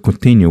had to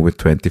continue with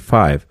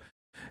 25,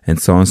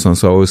 and so on.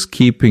 So I was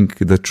keeping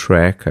the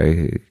track.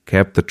 I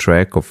kept the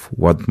track of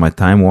what my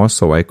time was,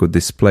 so I could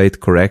display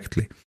it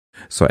correctly.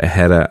 So I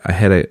had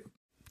a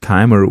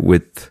timer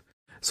with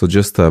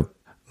just a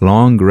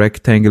long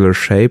rectangular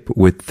shape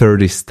with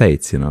 30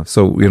 states,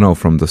 So,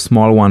 from the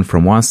small one,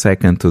 from 1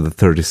 second to the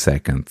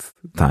 30-second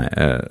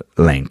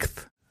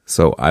length.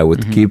 So I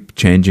would keep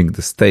changing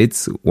the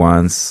states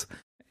once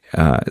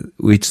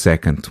each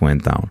second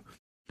went down.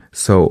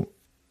 So,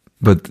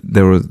 but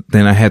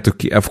then I had to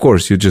keep, of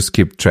course, you just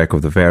keep track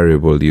of the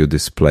variable. You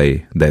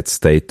display that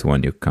state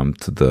when you come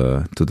to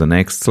the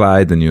next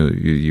slide, and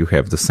you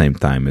have the same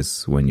time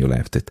as when you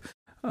left it.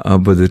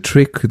 But the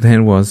trick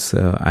then was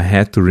I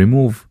had to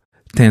remove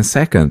 10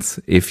 seconds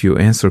if you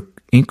answer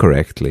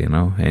incorrectly,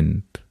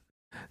 and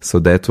so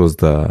that was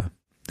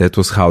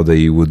how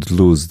they would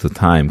lose the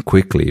time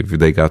quickly. If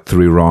they got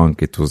 3 wrong,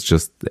 it was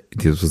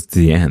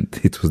the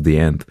end. It was the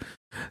end.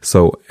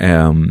 So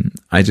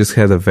I just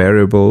had a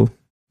variable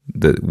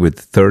with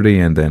 30,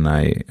 and then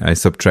I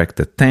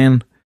subtracted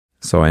 10.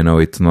 So I know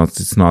it's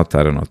not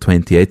I don't know,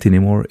 28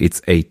 anymore.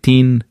 It's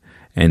 18,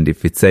 and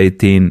if it's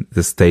 18,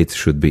 the state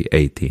should be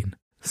 18.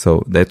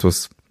 So that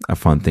was a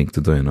fun thing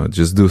to do,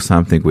 just do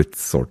something with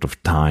sort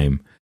of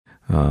time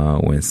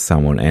when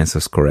someone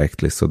answers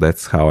correctly. So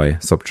that's how I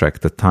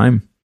subtracted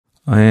time.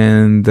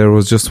 And there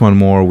was just one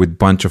more with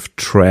bunch of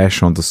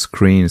trash on the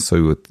screen.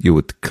 So you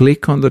would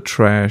click on the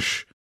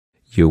trash,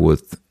 you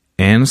would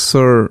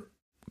answer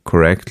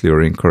correctly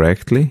or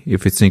incorrectly.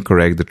 If it's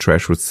incorrect, the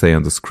trash would stay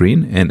on the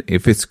screen. And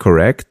if it's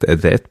correct,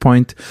 at that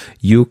point,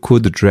 you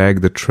could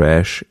drag the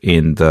trash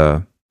in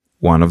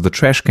one of the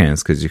trash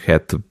cans, because you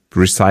had to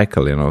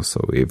recycle, so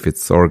if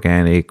it's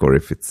organic or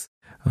if it's,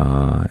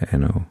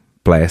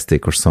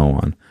 plastic or so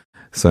on.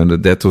 So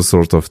that was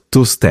sort of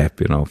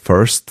 2-step,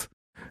 first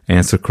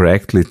answer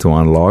correctly to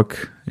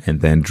unlock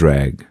and then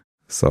drag.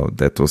 So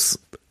that was,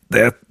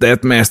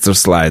 that master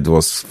slide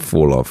was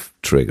full of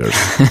triggers.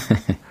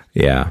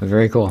 Yeah.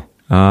 Very cool.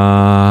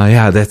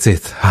 That's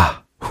it.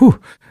 Oh, yeah.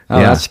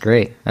 That's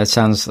great. That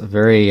sounds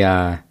very,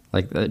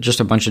 just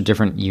a bunch of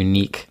different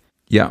unique.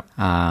 Yeah.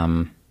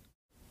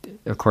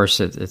 Of course,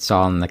 it's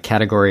all in the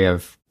category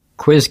of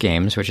quiz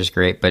games, which is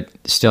great, but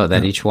still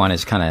that each one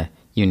is kind of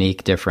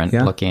unique, different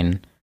looking.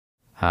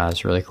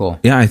 It's really cool.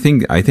 Yeah, I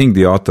think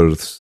the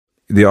authors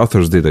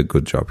did a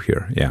good job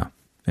here. Yeah.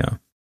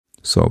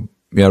 So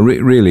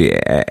really,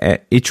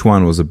 each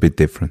one was a bit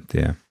different.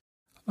 Yeah,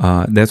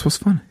 that was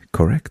fun.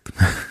 Correct.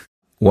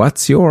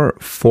 What's your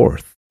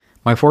 4th?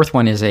 My 4th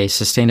one is a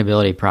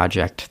sustainability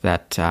project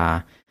that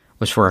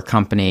was for a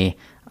company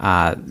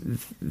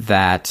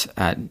that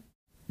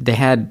they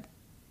had.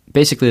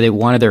 Basically, they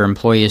wanted their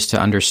employees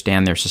to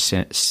understand their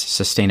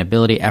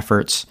sustainability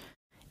efforts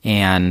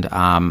and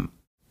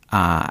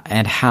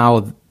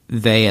how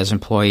they, as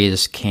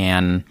employees,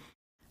 can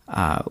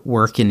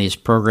work in these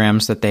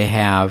programs that they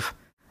have,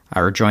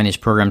 or join these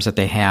programs that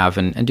they have,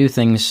 and do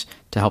things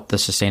to help the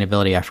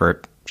sustainability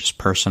effort just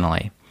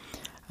personally.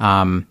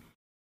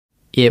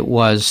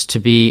 It's a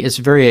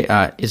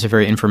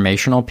very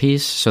informational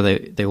piece, so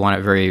they want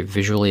it very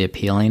visually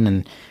appealing.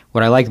 And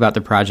what I like about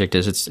the project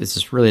is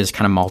it's really this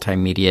kind of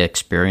multimedia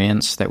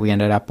experience that we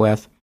ended up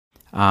with.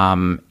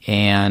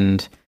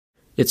 And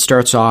it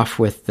starts off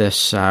with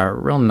this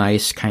real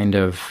nice kind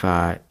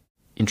of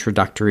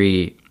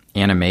introductory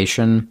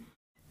animation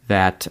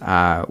that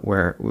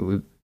where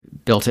we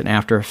built it in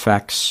After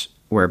Effects,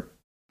 where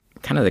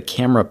kind of the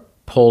camera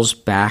pulls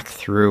back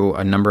through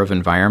a number of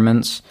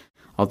environments.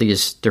 All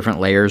these different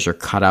layers are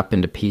cut up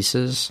into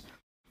pieces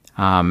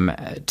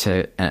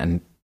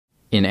and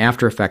in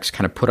After Effects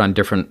kind of put on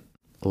different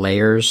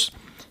layers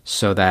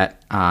so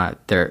that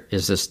there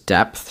is this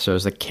depth. So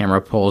as the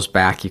camera pulls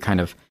back, you kind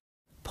of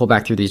pull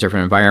back through these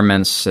different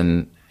environments,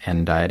 and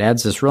it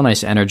adds this real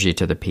nice energy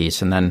to the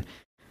piece. And then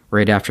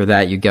right after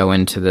that, you go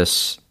into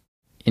these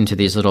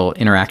little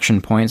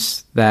interaction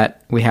points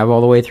that we have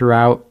all the way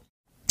throughout.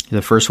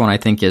 The first one, I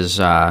think, is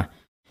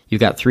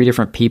you've got 3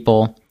 different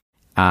people,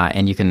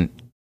 and you can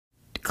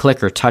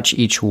click or touch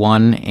each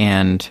one,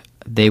 and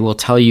they will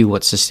tell you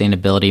what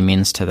sustainability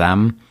means to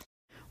them,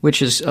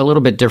 which is a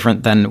little bit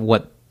different than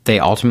what they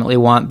ultimately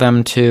want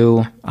them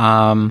to,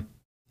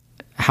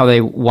 how they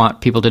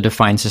want people to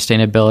define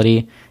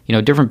sustainability.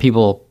 Different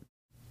people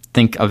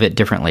think of it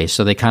differently,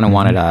 so they kind of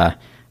wanted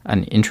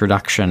an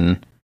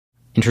introduction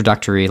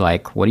introductory,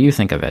 like, what do you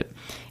think of it?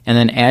 And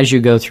then as you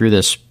go through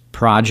this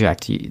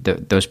project,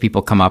 those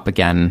people come up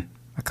again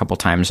a couple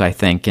times, I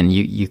think, and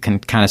you can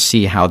kind of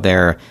see how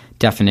their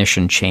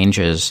definition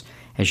changes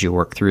as you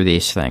work through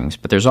these things.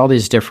 But there's all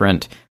these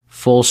different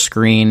full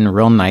screen,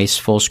 real nice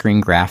full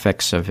screen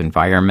graphics of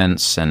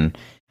environments and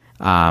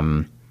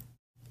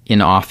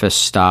in-office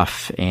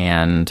stuff,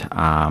 and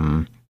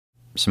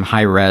some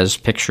high-res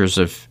pictures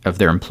of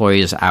their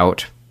employees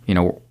out,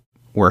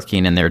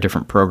 working in their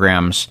different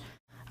programs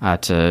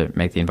to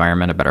make the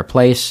environment a better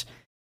place.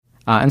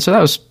 And so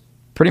that was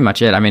pretty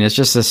much it. I mean, it's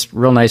just this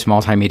real nice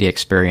multimedia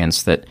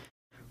experience that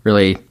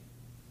really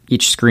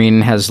each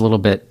screen has a little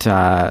bit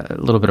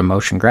of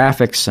motion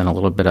graphics and a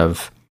little bit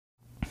of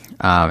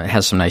it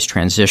has some nice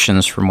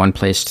transitions from one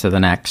place to the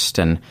next,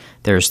 and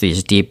there's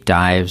these deep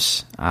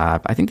dives.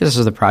 I think this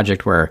is the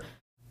project where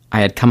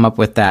I had come up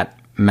with that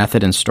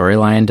method and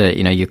storyline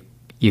to,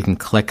 you can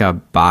click a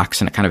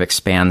box and it kind of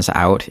expands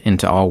out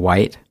into all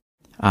white.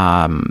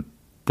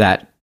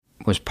 That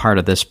was part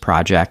of this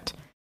project.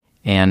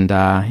 And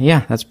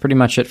that's pretty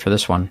much it for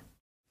this one.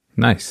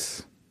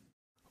 Nice.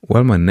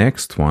 Well, my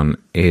next one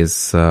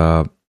is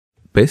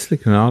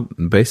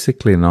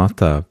basically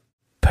not a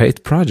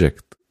paid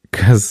project,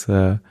 because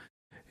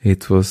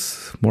it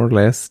was more or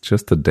less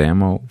just a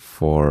demo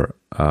for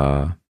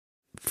now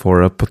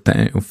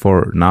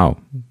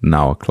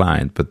a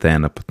client, but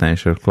then a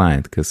potential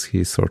client, because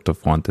he sort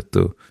of wanted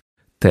to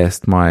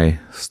test my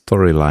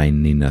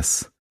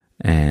storylininess,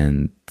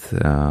 and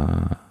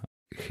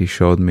he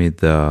showed me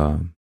the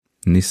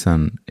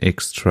Nissan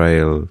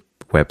X-Trail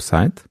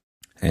website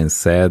and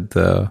said,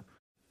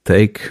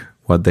 take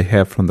what they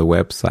have from the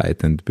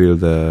website and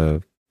build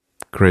a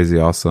crazy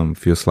awesome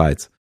few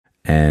slides.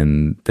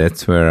 And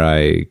that's where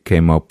I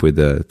came up with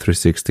the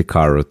 360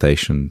 car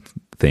rotation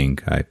thing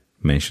I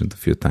mentioned a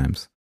few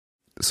times.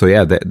 So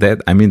yeah,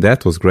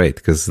 that was great,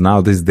 because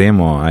now this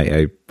demo,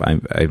 I'm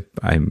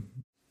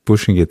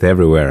pushing it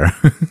everywhere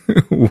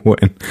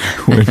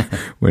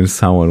when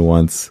someone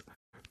wants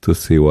to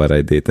see what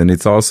I did. And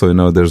it's also,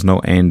 there's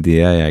no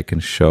NDA. I can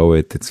show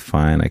it. It's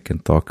fine. I can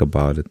talk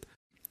about it.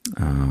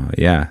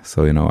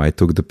 So, I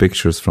took the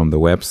pictures from the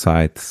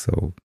website.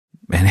 So,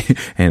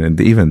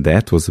 and even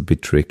that was a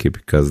bit tricky,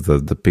 because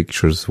the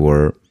pictures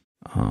were,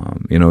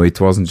 it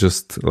wasn't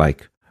just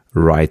like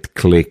right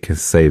click and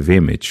save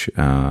image.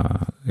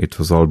 It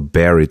was all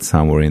buried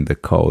somewhere in the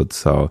code.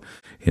 So,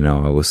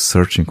 I was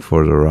searching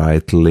for the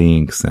right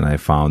links, and I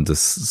found the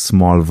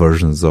small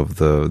versions of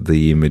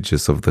the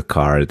images of the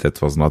car.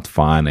 That was not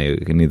fun. I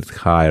needed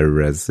higher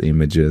res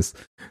images.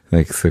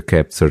 So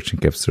kept searching.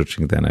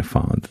 Then I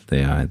found,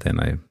 then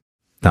I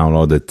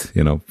downloaded,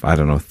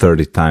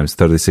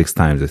 36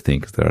 times, I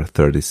think. There are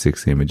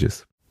 36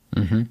 images.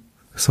 Mm-hmm.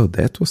 So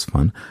that was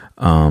fun.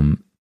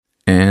 And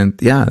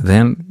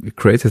then we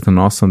created an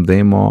awesome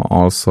demo.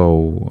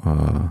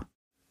 Also,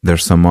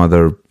 there's some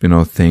other,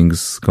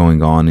 things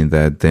going on in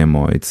that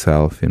demo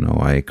itself.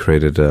 I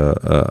created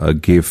a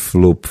GIF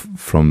loop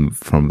from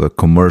the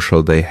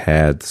commercial they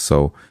had.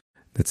 So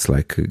it's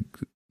like a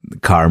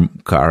car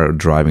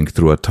driving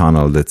through a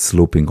tunnel that's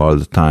looping all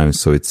the time.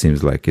 So it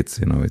seems like it's,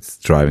 it's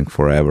driving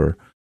forever.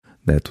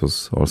 That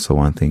was also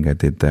one thing I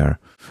did there.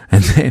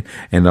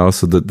 And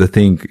also the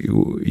thing,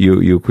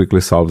 you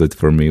quickly solved it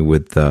for me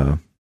with the,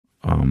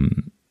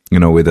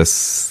 with a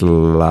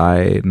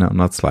slide, no,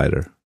 not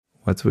slider.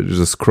 What's it?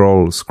 Just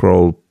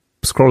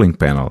scrolling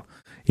panel.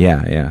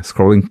 Yeah,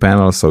 scrolling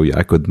panel. So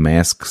I could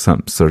mask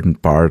some certain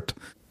part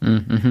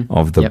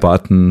of the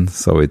button,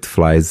 so it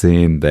flies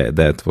in.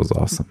 That was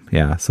awesome.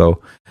 Yeah.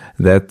 So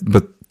but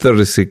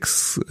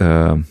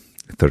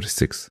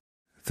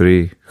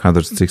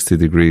 360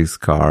 degrees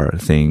car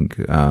thing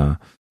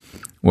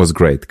was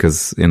great,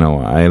 because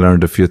I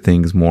learned a few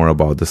things more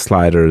about the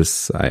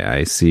sliders.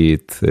 I see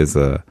it as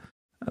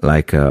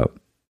like a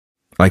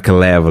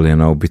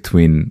level,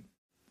 between.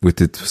 With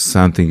it,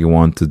 something you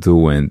want to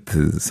do and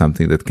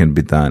something that can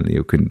be done.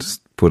 You can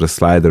just put a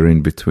slider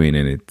in between,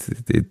 and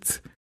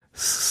it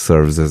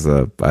serves as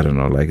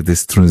like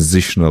this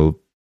transitional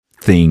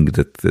thing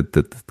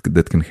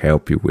that can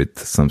help you with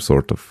some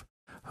sort of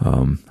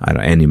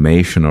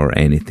animation or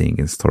anything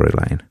in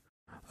storyline.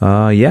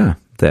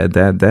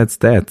 That's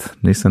that.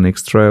 Nissan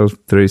X-Trail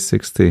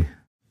 360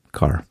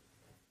 car.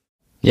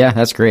 Yeah,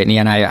 that's great.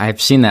 And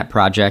I've seen that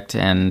project,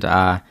 and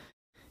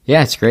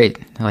it's great.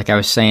 Like I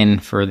was saying,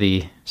 for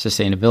the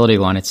sustainability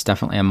one, it's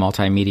definitely a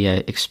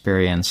multimedia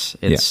experience.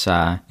 It's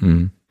I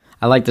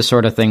like the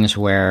sort of things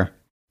where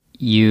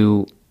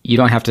you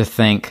don't have to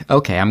think,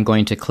 okay, I'm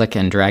going to click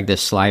and drag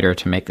this slider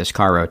to make this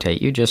car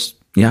rotate. You just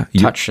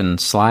touch and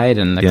slide,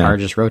 and the car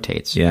just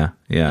rotates. Yeah.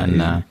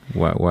 And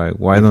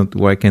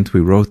why can't we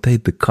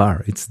rotate the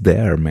car? It's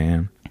there,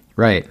 man.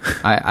 Right.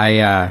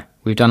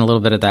 We've done a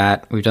little bit of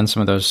that. We've done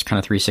some of those kind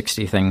of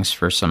 360 things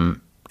for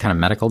some kind of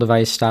medical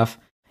device stuff.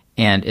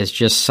 And it's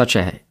just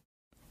it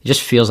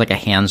just feels like a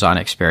hands-on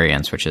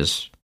experience, which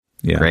is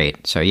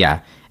great. So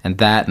and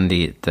that and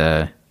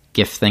the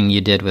GIF thing you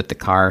did with the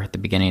car at the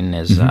beginning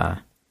is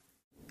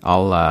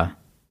all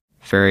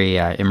very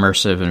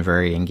immersive and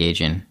very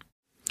engaging.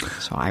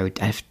 So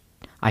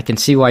I can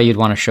see why you'd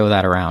want to show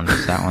that around.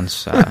 That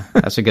one's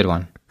that's a good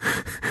one.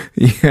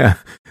 Yeah,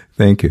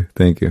 thank you.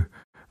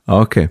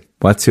 Okay,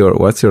 what's your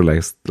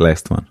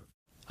last one?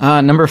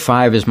 Number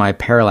 5 is my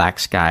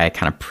parallax guy,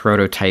 kind of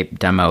prototype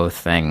demo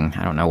thing.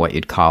 I don't know what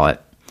you'd call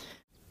it,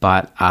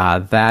 but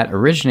that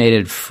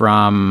originated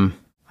from,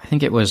 I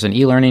think it was an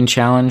e-learning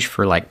challenge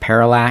for like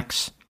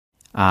parallax,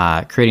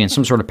 creating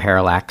some sort of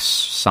parallax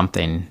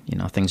something.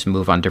 Things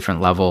move on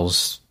different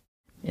levels.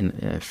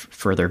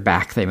 Further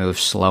back, they move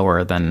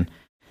slower than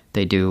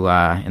they do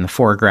in the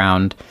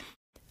foreground.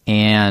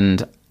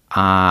 And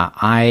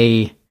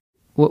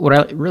what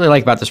I really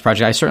like about this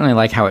project, I certainly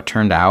like how it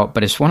turned out,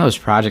 but it's one of those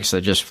projects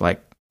that just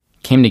like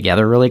came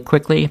together really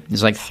quickly.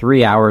 It's like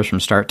 3 hours from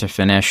start to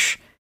finish,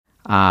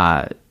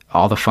 all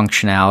the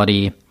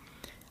functionality.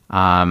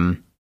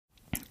 And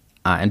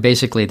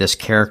basically this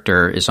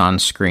character is on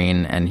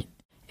screen, and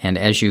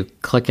as you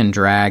click and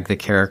drag, the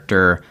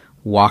character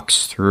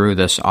walks through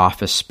this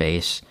office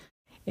space.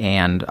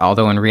 And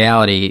although in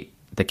reality,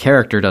 the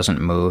character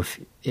doesn't move,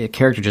 the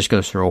character just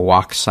goes through a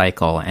walk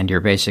cycle, and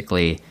you're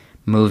basically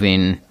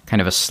moving kind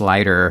of a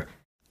slider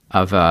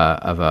of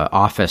a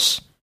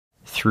office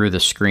through the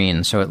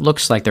screen. So it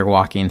looks like they're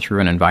walking through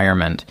an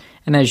environment.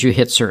 And as you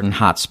hit certain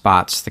hot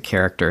spots, the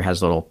character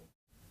has little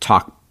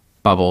talk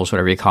bubbles,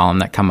 whatever you call them,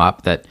 that come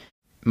up that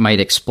might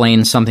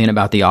explain something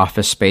about the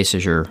office space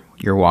as you're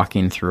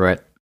walking through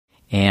it.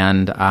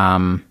 And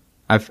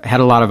I've had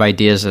a lot of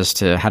ideas as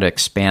to how to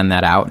expand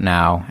that out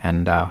now,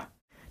 and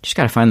just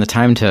got to find the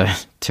time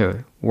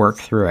to work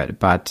through it.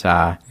 But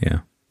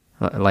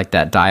like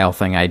that dial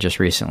thing I just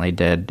recently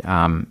did.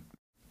 That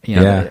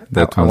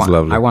one's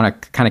lovely. I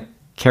want to kind of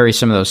carry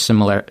some of the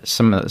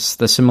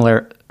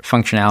similar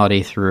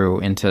functionality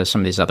through into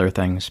some of these other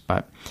things.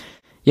 But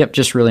yep,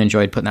 just really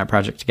enjoyed putting that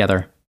project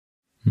together.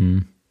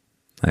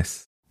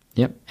 Nice.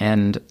 Yep.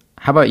 And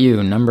how about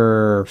you?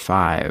 Number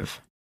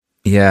 5.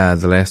 Yeah,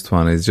 the last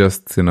one is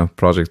just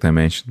project I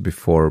mentioned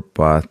before,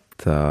 but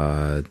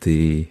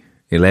the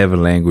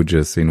 11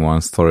 languages in one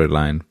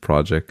storyline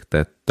project.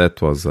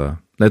 That was a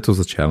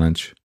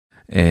challenge,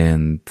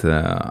 and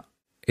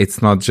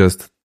it's not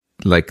just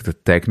like the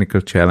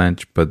technical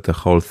challenge, but the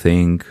whole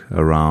thing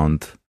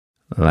around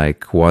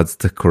like what's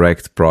the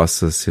correct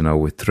process,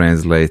 with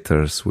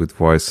translators, with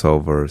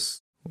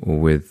voiceovers,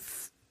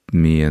 with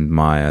me and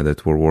Maya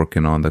that were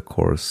working on the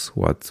course.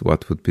 What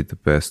would be the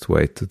best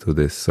way to do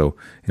this? So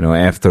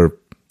after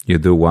you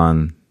do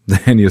one,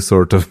 then you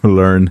sort of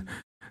learn.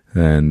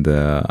 And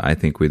I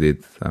think we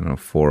did 4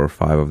 or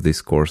 5 of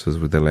these courses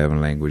with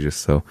 11 languages.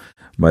 So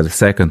by the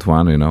second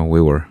one, we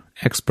were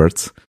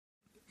experts.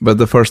 But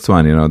the first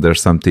one,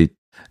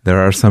 there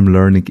are some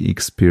learning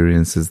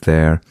experiences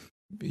there.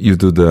 You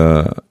do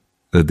the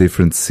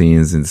different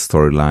scenes in the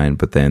storyline,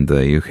 but then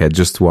you had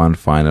just one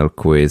final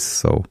quiz.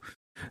 So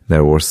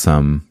there were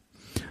some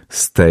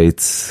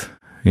states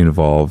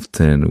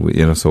involved,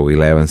 and so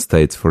 11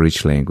 states for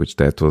each language.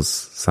 That was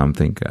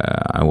something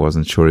I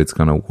wasn't sure it's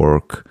gonna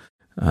work.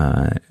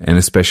 And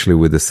especially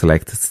with the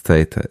selected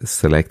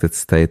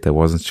state, I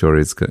wasn't sure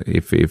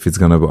if it's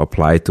going to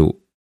apply to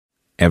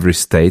every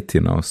state,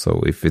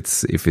 So if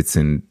it's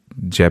in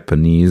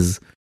Japanese,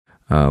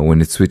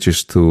 when it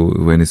switches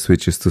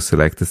to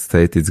selected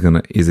state,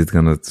 is it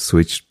gonna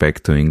switch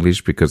back to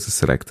English because the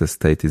selected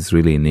state is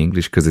really in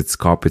English because it's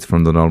copied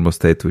from the normal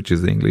state, which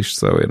is English.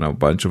 So a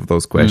bunch of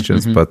those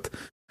questions, but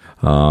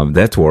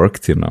that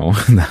worked.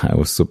 I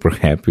was super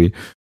happy.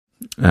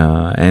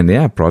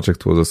 And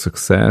project was a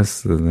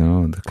success.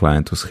 The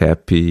client was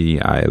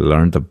happy. I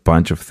learned a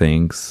bunch of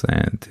things,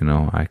 and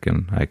I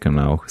can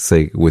now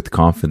say with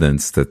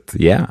confidence that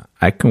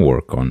I can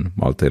work on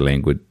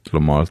multi-language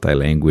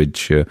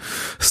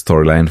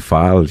storyline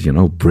file.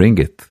 Bring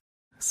it.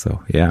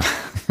 So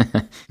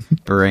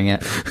bring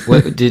it.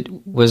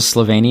 Was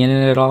Slovenian in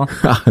it at all?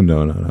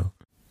 No.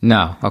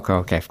 No.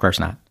 Okay. Of course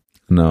not.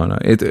 No.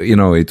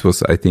 It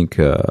was. I think.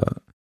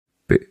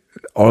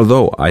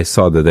 Although I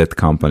saw that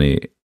company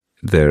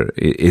there,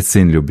 it's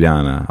in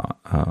Ljubljana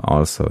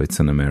also. It's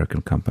an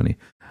American company.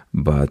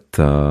 But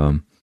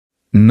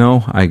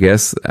no, I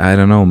guess, I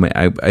don't know.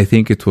 I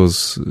think it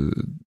was,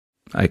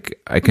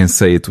 I can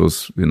say it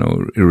was,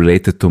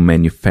 related to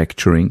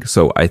manufacturing.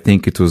 So I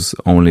think it was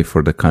only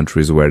for the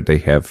countries where they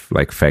have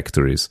like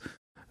factories.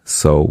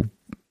 So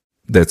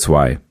that's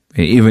why.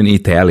 Even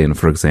Italian,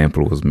 for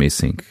example, was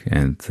missing.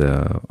 And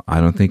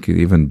I don't think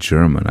even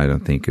German, I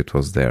don't think it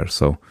was there.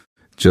 So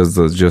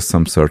just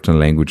some certain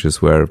languages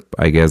where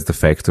I guess the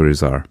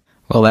factories are.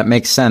 Well, that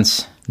makes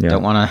sense. Yeah.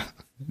 Don't want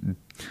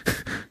to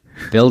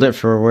build it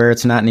for where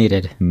it's not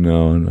needed.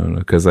 No.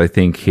 Because I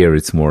think here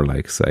it's more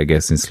like, so I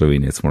guess in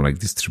Slovenia it's more like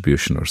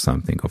distribution or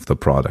something of the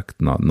product,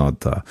 not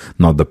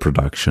the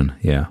production.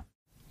 Yeah.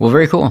 Well,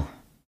 very cool.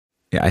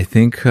 Yeah, I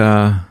think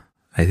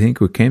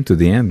we came to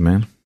the end,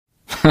 man.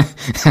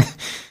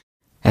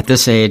 At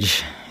this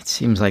age, it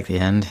seems like the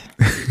end.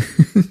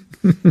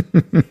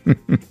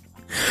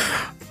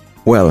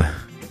 Well,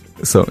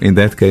 so in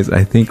that case,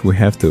 I think we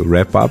have to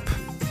wrap up.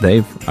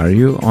 Dave, are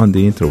you on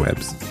the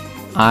interwebs?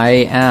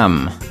 I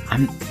am.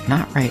 I'm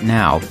not right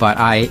now, but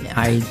I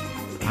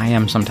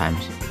am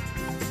sometimes.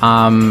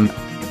 And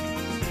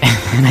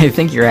I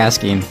think you're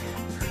asking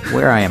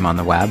where I am on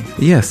the web.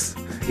 Yes.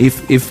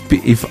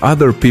 If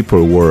other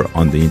people were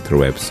on the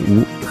interwebs,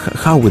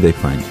 how would they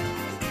find you?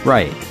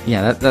 Right.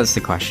 Yeah, that's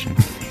the question.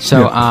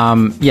 So,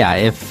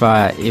 if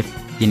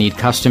you need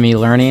custom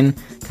e-learning,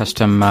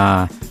 custom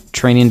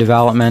training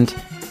development,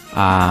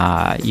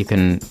 you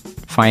can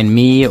find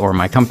me or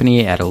my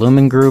company at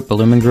Illumin Group,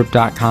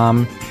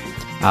 illumingroup.com.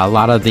 A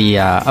lot of the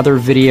other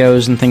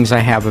videos and things I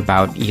have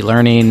about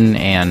e-learning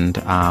and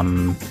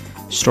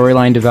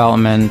storyline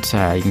development,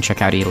 you can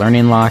check out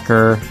eLearning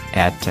Locker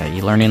at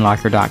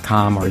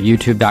elearninglocker.com or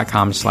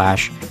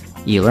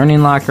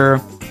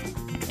youtube.com/elearninglocker.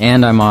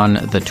 And I'm on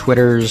the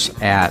Twitters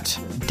at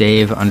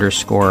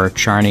Dave_Charney,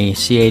 Charney.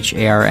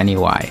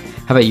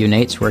 How about you,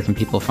 Nejc? Where can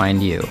people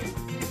find you?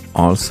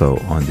 Also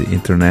on the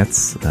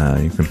internets,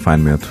 you can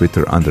find me on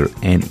Twitter under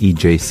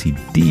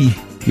NEJCD.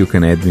 You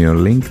can add me on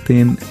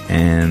LinkedIn,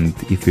 and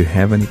if you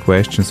have any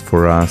questions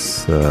for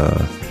us,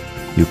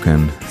 you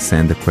can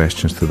send the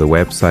questions to the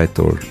website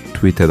or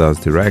tweet at us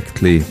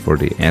directly for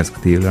the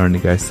Ask the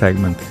E-Learning Guy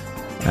segment.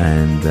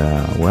 And,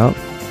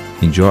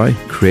 enjoy,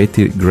 great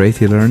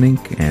e-learning,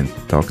 and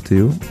talk to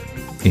you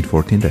in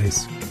 14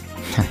 days.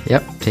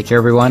 Yep. Take care,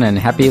 everyone, and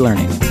happy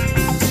learning.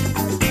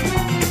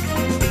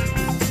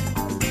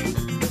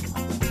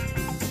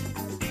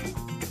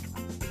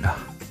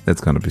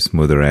 That's going to be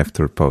smoother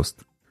after post.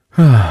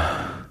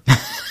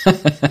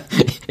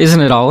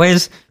 Isn't it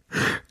always?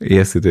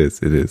 Yes, it is.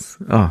 It is.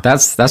 Oh.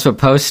 That's what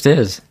post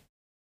is.